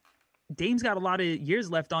 Dame's got a lot of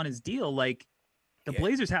years left on his deal. Like, the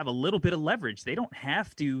Blazers have a little bit of leverage. They don't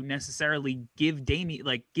have to necessarily give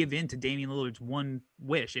in to Damian Lillard's one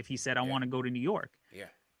wish if he said, I want to go to New York. Yeah.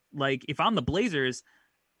 Like, if I'm the Blazers,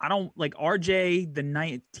 I don't like RJ, the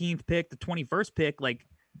 19th pick, the 21st pick. Like,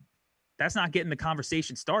 that's not getting the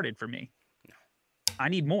conversation started for me. No. I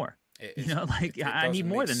need more. I need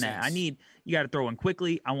more than that. You got to throw in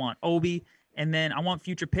quickly. I want Obi, and then I want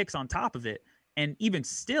future picks on top of it. And even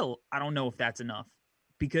still, I don't know if that's enough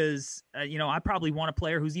because, I probably want a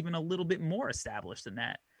player who's even a little bit more established than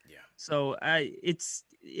that. Yeah. So it's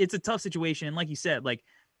a tough situation. And like you said, like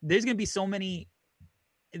there's going to be so many,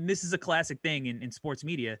 and this is a classic thing in sports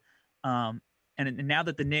media. And now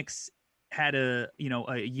that the Knicks had a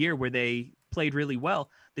year where they played really well,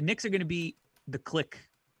 the Knicks are going to be the click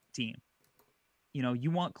team.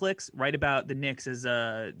 You want clicks, write about the Knicks as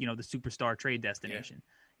the superstar trade destination,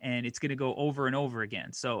 and it's going to go over and over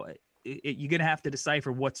again. So you're going to have to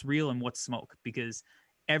decipher what's real and what's smoke, because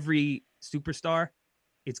every superstar,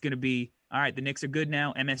 it's going to be, all right, the Knicks are good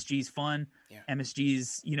now. MSG's fun. Yeah.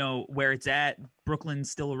 MSG's, where it's at. Brooklyn's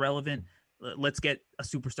still irrelevant. Let's get a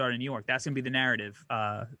superstar in New York. That's going to be the narrative,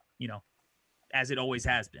 as it always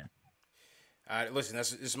has been. Listen,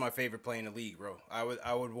 this is my favorite play in the league, bro. I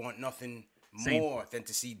would want nothing more than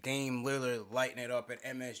to see Dame Lillard lighting it up at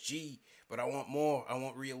MSG, but I want more. I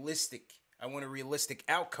want a realistic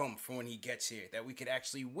outcome for when he gets here, that we could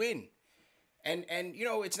actually win. And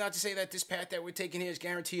it's not to say that this path that we're taking here is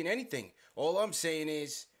guaranteeing anything. All I'm saying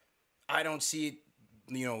is I don't see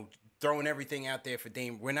it, throwing everything out there for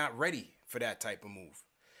Dame. We're not ready for that type of move.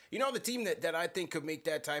 You know, the team that I think could make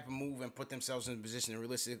that type of move and put themselves in a position to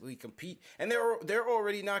realistically compete, and they're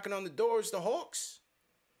already knocking on the doors, the Hawks.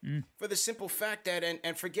 For the simple fact that,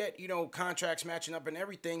 and forget, contracts matching up and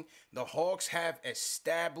everything, the Hawks have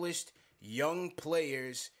established young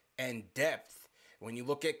players and depth. When you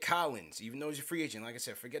look at Collins, even though he's a free agent, like I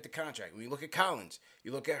said, forget the contract. When you look at Collins,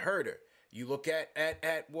 you look at Herter, you look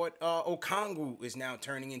at what Okongwu is now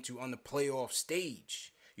turning into on the playoff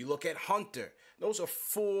stage. You look at Hunter. Those are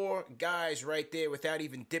 4 guys right there without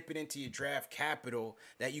even dipping into your draft capital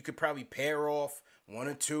that you could probably pair off 1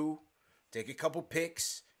 or 2, take a couple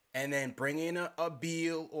picks, and then bring in a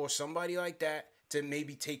Beal or somebody like that to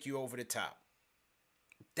maybe take you over the top.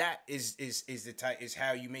 That is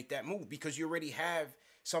how you make that move, because you already have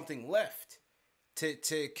something left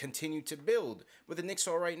to continue to build. With the Knicks,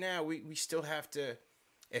 all right now, we still have to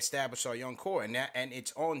establish our young core, and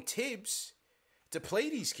it's on Tibbs to play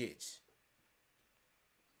these kids.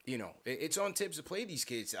 It's on Tibbs to play these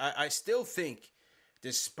kids. I still think,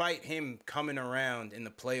 despite him coming around in the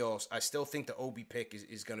playoffs, I still think the Obi pick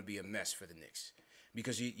is going to be a mess for the Knicks,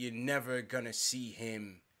 because you're never going to see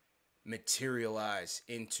him materialize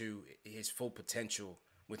into his full potential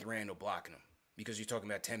with Randall blocking him, because you're talking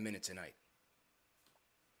about 10 minutes a night.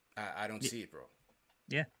 I don't see it, bro.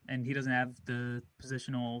 Yeah, and he doesn't have the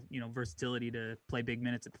positional, versatility to play big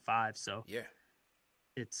minutes at the 5. So yeah,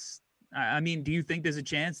 do you think there's a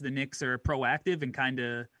chance the Knicks are proactive and kind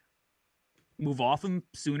of move off him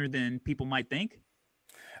sooner than people might think?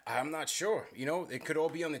 I'm not sure. It could all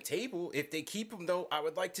be on the table. If they keep him, though, I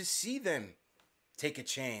would like to see them take a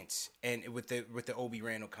chance and with the Obi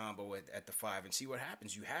Randall combo at the 5 and see what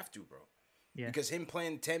happens. You have to, bro. Yeah. Because him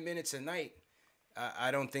playing 10 minutes a night,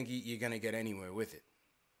 I don't think you're gonna get anywhere with it.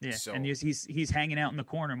 Yeah, so, and he's hanging out in the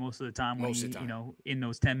corner most of the time when in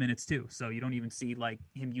those 10 minutes too. So you don't even see like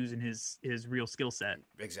him using his real skill set.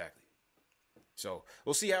 Exactly. So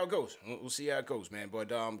we'll see how it goes. We'll see how it goes, man.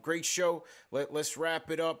 But great show. Let's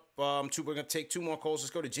wrap it up. We're gonna take 2 more calls.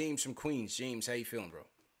 Let's go to James from Queens. James, how you feeling, bro?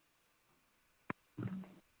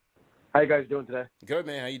 How you guys doing today? Good,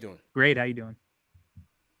 man. How you doing? Great. How you doing?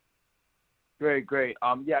 Great.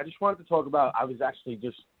 I just wanted to talk about. I was actually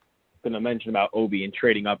just going to mention about Obi and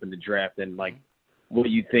trading up in the draft, and like what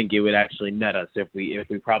you think it would actually net us if we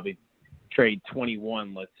probably trade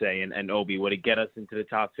 21, let's say, and Obi, would it get us into the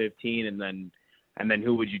top 15, and then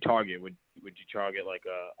who would you target? Would you target like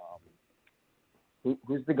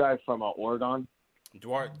who's the guy from Oregon?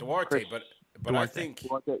 Duarte, but Duarte. I think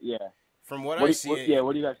Duarte, yeah. From what I see,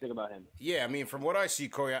 what do you guys think about him? Yeah, I mean, from what I see,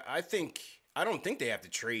 Corey, I don't think they have to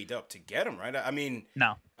trade up to get him, right? I mean,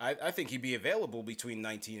 no. I think he'd be available between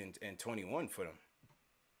 19 and 21 for them.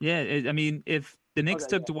 Yeah, I mean, if the Knicks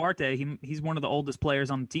took Duarte, he's one of the oldest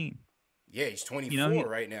players on the team. Yeah, he's 24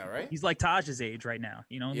 right now, right? He's like Taj's age right now,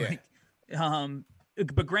 Yeah.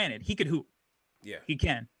 But granted, he could hoop. Yeah. He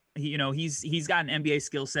can. He's got an NBA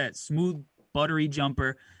skill set, smooth, buttery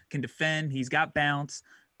jumper, can defend. He's got bounce.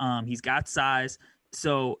 He's got size.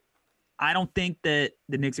 So I don't think that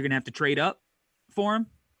the Knicks are going to have to trade up for him.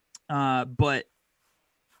 But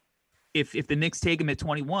if the Knicks take him at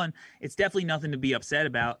 21, it's definitely nothing to be upset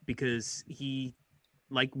about, because he,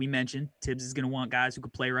 like we mentioned, Tibbs is going to want guys who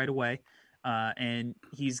could play right away. And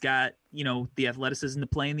he's got, the athleticism to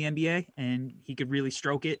play in the NBA, and he could really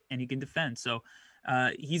stroke it and he can defend. So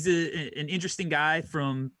he's an interesting guy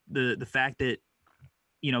from the fact that,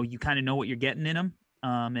 you kind of know what you're getting in him.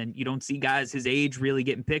 And you don't see guys his age really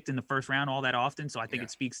getting picked in the first round all that often. So I think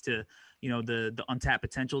it speaks to, the untapped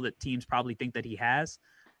potential that teams probably think that he has.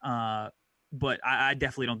 But I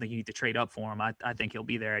definitely don't think you need to trade up for him. I think he'll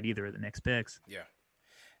be there at either of the Knicks picks. Yeah.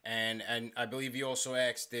 And I believe you also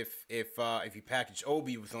asked if you package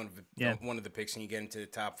Obi with one of the picks and you get into the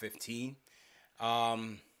top 15.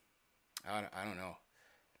 I don't know.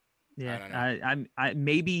 Yeah. I don't know. I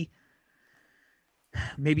maybe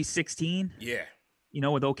 16. Yeah.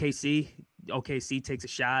 With OKC takes a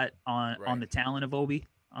shot on the talent of Obi,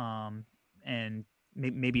 and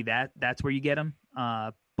maybe that's where you get him.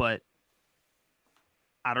 But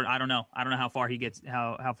I don't know. I don't know how far he gets,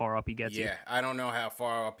 how far up he gets. Yeah, I don't know how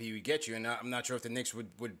far up he would get you, and I'm not sure if the Knicks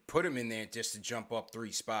would put him in there just to jump up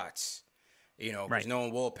 3 spots. Because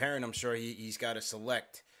knowing Will Parent, I'm sure he's got a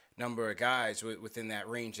select number of guys within that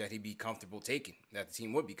range that he'd be comfortable taking, that the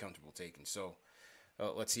team would be comfortable taking. So.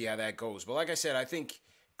 Let's see how that goes. But like I said, I think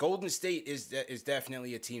Golden State is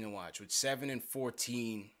definitely a team to watch. With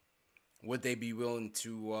 7-14, would they be willing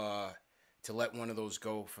to let one of those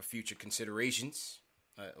go for future considerations?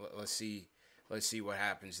 Let's see what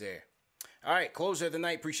happens there. All right, closer of the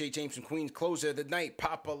night. Appreciate James from Queens. Closer of the night,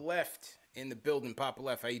 Papa Left in the building. Papa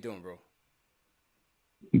Left, how you doing, bro?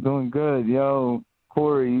 Doing good. Yo,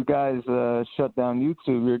 Corey, you guys shut down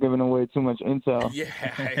YouTube. You're giving away too much intel. Yeah, I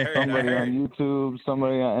heard. Somebody on YouTube,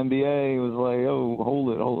 somebody on NBA was like, "Oh,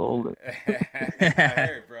 hold it." I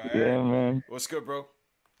heard, bro. Yeah, man. What's good, bro?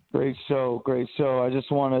 Great show. I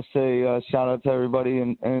just want to say shout out to everybody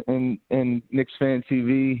in Knicks Fan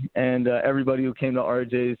TV and everybody who came to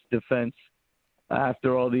RJ's defense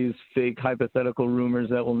after all these fake hypothetical rumors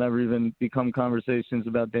that will never even become conversations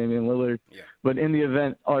about Damian Lillard. Yeah. But in the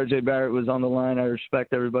event RJ Barrett was on the line, I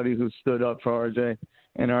respect everybody who stood up for RJ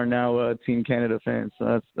and are now Team Canada fans.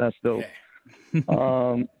 So that's dope.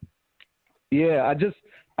 Yeah.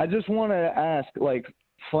 I just want to ask, like,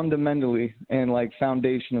 fundamentally and like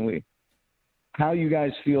foundationally, how you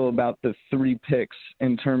guys feel about the 3 picks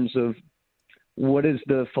in terms of what is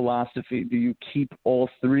the philosophy? Do you keep all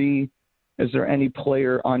 3? Is there any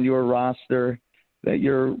player on your roster that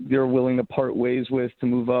you're willing to part ways with to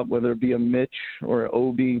move up, whether it be a Mitch or an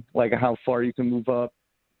Obi, like how far you can move up?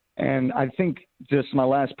 And I think just my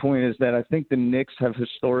last point is that I think the Knicks have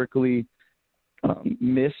historically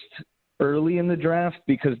missed early in the draft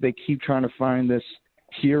because they keep trying to find this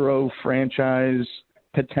hero franchise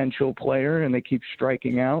potential player and they keep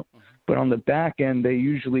striking out. But on the back end, they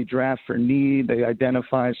usually draft for need. They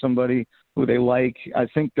identify somebody who they like. I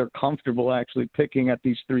think they're comfortable actually picking at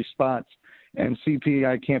these 3 spots. And CP,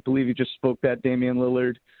 I can't believe you just spoke that Damian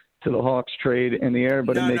Lillard to the Hawks trade in the air,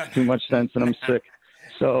 but it makes too much sense and I'm sick.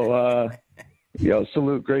 So,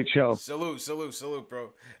 salute. Great show. Salute,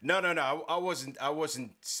 bro. No. I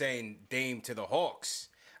wasn't saying Dame to the Hawks.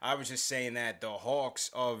 I was just saying that the Hawks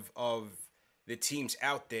of the teams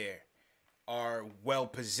out there are well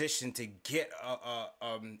positioned to get a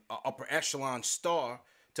upper echelon star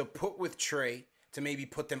to put with Trey to maybe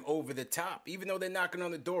put them over the top, even though they're knocking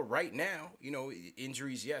on the door right now,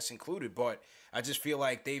 injuries, yes, included. But I just feel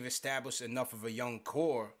like they've established enough of a young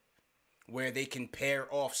core where they can pair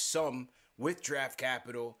off some with draft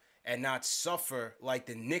capital and not suffer like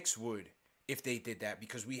the Knicks would if they did that,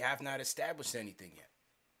 because we have not established anything yet.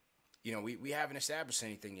 We haven't established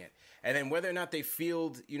anything yet. And then whether or not they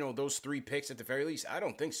field, those 3 picks at the very least, I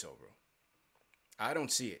don't think so, bro. I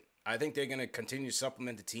don't see it. I think they're going to continue to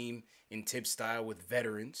supplement the team in Tibbs style with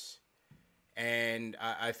veterans. And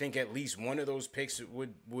I think at least one of those picks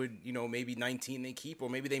would maybe 19 they keep, or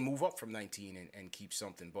maybe they move up from 19 and keep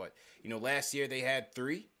something. But, last year they had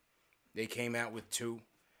 3. They came out with 2.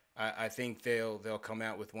 I think they'll come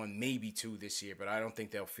out with 1, maybe 2 this year, but I don't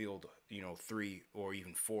think they'll field 3 or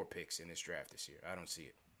even 4 picks in this draft this year. I don't see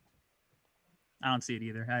it. I don't see it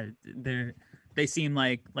either. They seem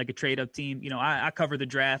like a trade up team. I cover the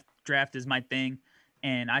draft. Draft is my thing,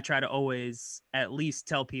 and I try to always at least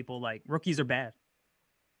tell people, like, rookies are bad.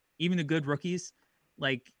 Even the good rookies,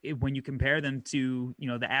 like, when you compare them to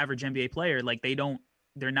the average NBA player, like,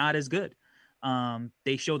 they're not as good.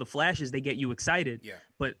 They show the flashes, they get you excited,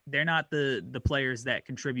 but they're not the players that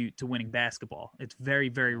contribute to winning basketball. It's very,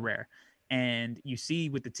 very rare. And you see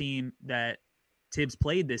with the team that Tibbs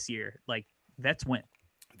played this year, like, vets win.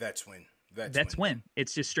 Vets win.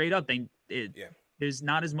 It's just straight up. There's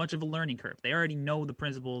not as much of a learning curve. They already know the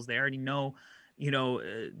principles. They already know,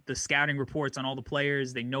 the scouting reports on all the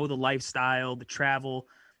players. They know the lifestyle, the travel,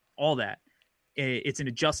 all that. It's an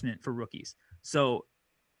adjustment for rookies. So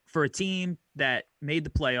for a team that made the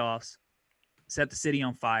playoffs, set the city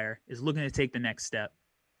on fire, is looking to take the next step,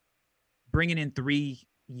 bringing in 3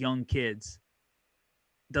 young kids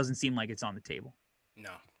doesn't seem like it's on the table.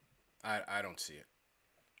 No, I don't see it.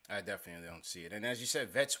 I definitely don't see it. And as you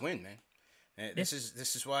said, vets win, man. And this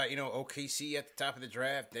is why, OKC at the top of the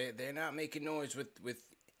draft, they're not making noise with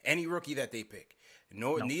any rookie that they pick.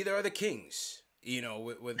 Neither are the Kings.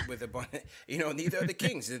 With a bunch, neither are the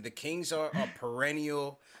Kings. The Kings are a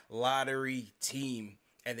perennial lottery team,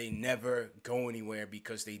 and they never go anywhere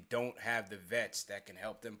because they don't have the vets that can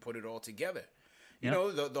help them put it all together.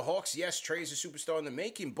 The Hawks, yes, Trey's a superstar in the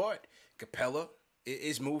making, but Capella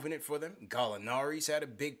is moving it for them. Gallinari's had a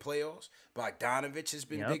big playoffs. Bogdanovich has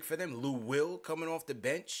been big for them. Lou Will coming off the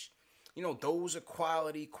bench. Those are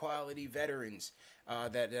quality veterans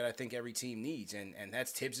that I think every team needs, and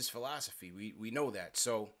that's Tibbs' philosophy. We know that.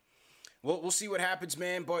 So we'll see what happens,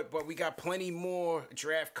 man. But we got plenty more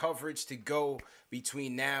draft coverage to go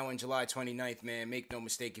between now and July 29th, man. Make no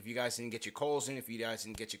mistake, if you guys didn't get your calls in, if you guys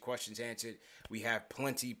didn't get your questions answered, we have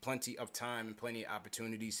plenty of time and plenty of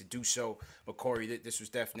opportunities to do so. But Corey, this was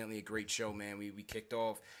definitely a great show, man. We kicked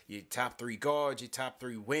off your top 3 guards, your top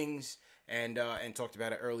 3 wings, and talked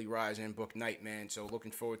about an early riser and book night, man. So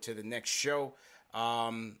looking forward to the next show.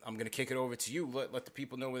 I'm gonna kick it over to you. Let the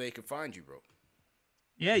people know where they can find you, bro.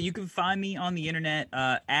 Yeah, you can find me on the internet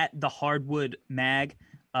at the Hardwood Mag.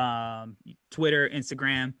 Twitter,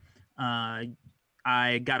 Instagram.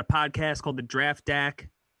 I got a podcast called the Draft Deck,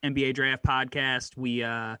 NBA Draft Podcast. We,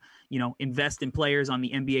 invest in players on the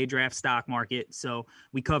NBA draft stock market. So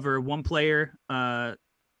we cover one player per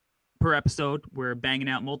episode. We're banging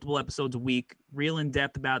out multiple episodes a week, real in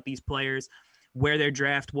depth about these players, where their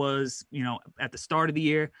draft was, at the start of the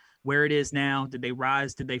year, where it is now. Did they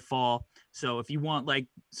rise? Did they fall? So if you want like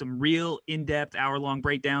some real in-depth hour-long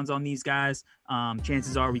breakdowns on these guys,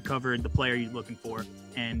 chances are we covered the player you're looking for,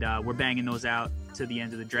 and we're banging those out to the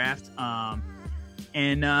end of the draft.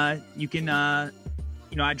 You can,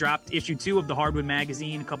 I dropped issue 2 of the Hardwood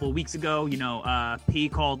magazine a couple of weeks ago. P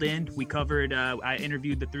called in. We covered, I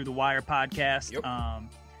interviewed the Through the Wire podcast. Yep.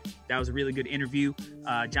 That was a really good interview.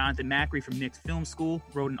 Jonathan Macri from Knicks Film School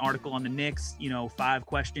wrote an article on the Knicks, 5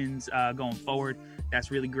 questions going forward. That's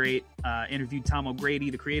really great. Interviewed Tom O'Grady,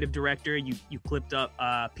 the creative director. You clipped up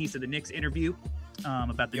a piece of the Knicks interview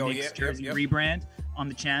about the Knicks jersey rebrand on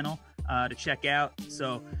the channel to check out.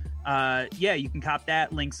 So, you can cop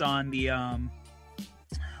that. Links on the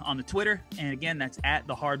Twitter. And again, that's at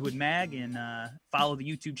the Hardwood Mag. And follow the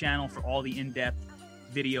YouTube channel for all the in-depth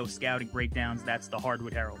video scouting breakdowns. That's the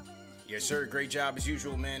Hardwood Herald. Yes, sir. Great job as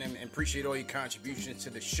usual, man, and appreciate all your contributions to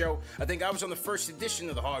the show. I think I was on the first edition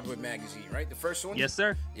of the Hardwood magazine, right? The first one? Yes,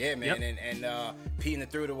 sir. Yeah, man, and P and the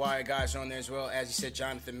Through the Wire guys on there as well. As you said,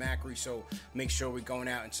 Jonathan Macri, so make sure we're going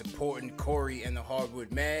out and supporting Corey and the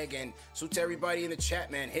Hardwood Mag. And so to everybody in the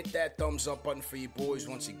chat, man, hit that thumbs up button for your boys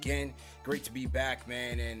once again. Great to be back,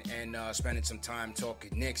 man, and spending some time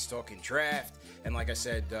talking Knicks, talking draft. And like I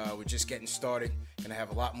said, we're just getting started. Gonna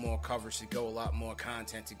have a lot more coverage to go, a lot more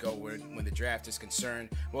content to go when the draft is concerned.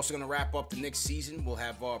 We're also gonna wrap up the Knicks season. We'll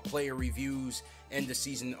have our player reviews, end of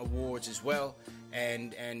season awards as well.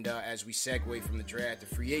 And as we segue from the draft to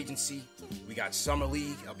free agency, we got Summer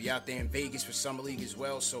League. I'll be out there in Vegas for Summer League as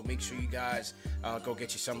well. So make sure you guys go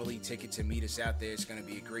get your Summer League ticket to meet us out there. It's gonna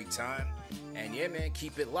be a great time. And yeah, man,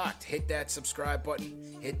 keep it locked. Hit that subscribe button.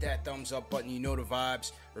 Hit that thumbs up button. You know the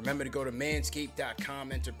vibes. Remember to go to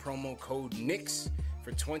manscaped.com, enter promo code Knicks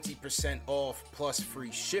for 20% off plus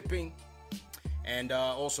free shipping. And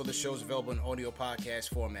also the show's available in audio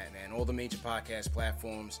podcast format, man. All the major podcast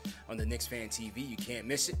platforms on the Knicks Fan TV. You can't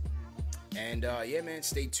miss it. And man,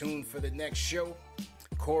 stay tuned for the next show.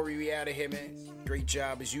 Corey, we out of here, man. Great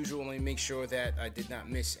job as usual. Let me make sure that I did not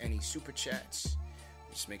miss any super chats.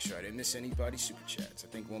 Just make sure I didn't miss anybody's super chats. I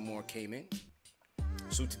think one more came in.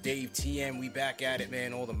 So to Dave TM, we back at it,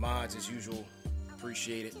 man. All the mods as usual.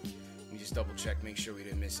 Appreciate it. Let me just double check, make sure we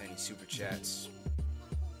didn't miss any super chats.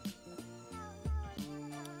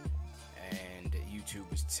 And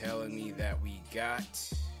YouTube was telling me that we got...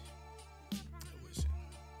 Who was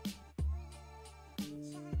it?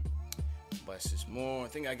 Less is more. I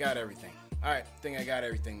think I got everything. All right, I think I got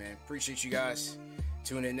everything, man. Appreciate you guys.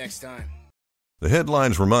 Tune in next time. The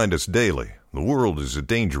headlines remind us daily, the world is a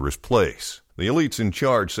dangerous place. The elites in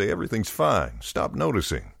charge say everything's fine, stop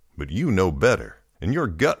noticing. But you know better. And your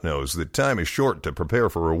gut knows that time is short to prepare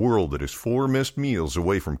for a world that is 4 missed meals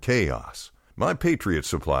away from chaos. My Patriot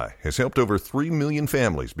Supply has helped over 3 million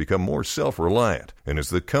families become more self-reliant and is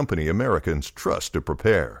the company Americans trust to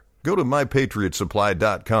prepare. Go to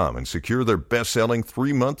MyPatriotSupply.com and secure their best-selling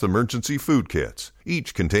 3-month emergency food kits.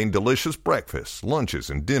 Each contain delicious breakfasts,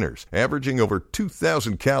 lunches, and dinners, averaging over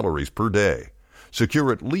 2,000 calories per day.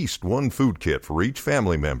 Secure at least 1 food kit for each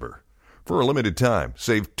family member. For a limited time,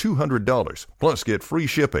 save $200, plus get free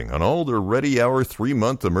shipping on all their Ready Hour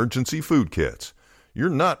 3-month emergency food kits.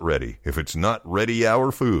 You're not ready if it's not Ready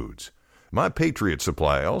Hour Foods. My Patriot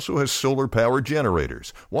Supply also has solar-powered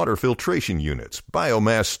generators, water filtration units,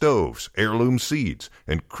 biomass stoves, heirloom seeds,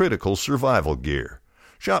 and critical survival gear.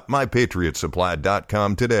 Shop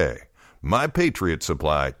MyPatriotSupply.com today.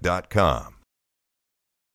 MyPatriotSupply.com.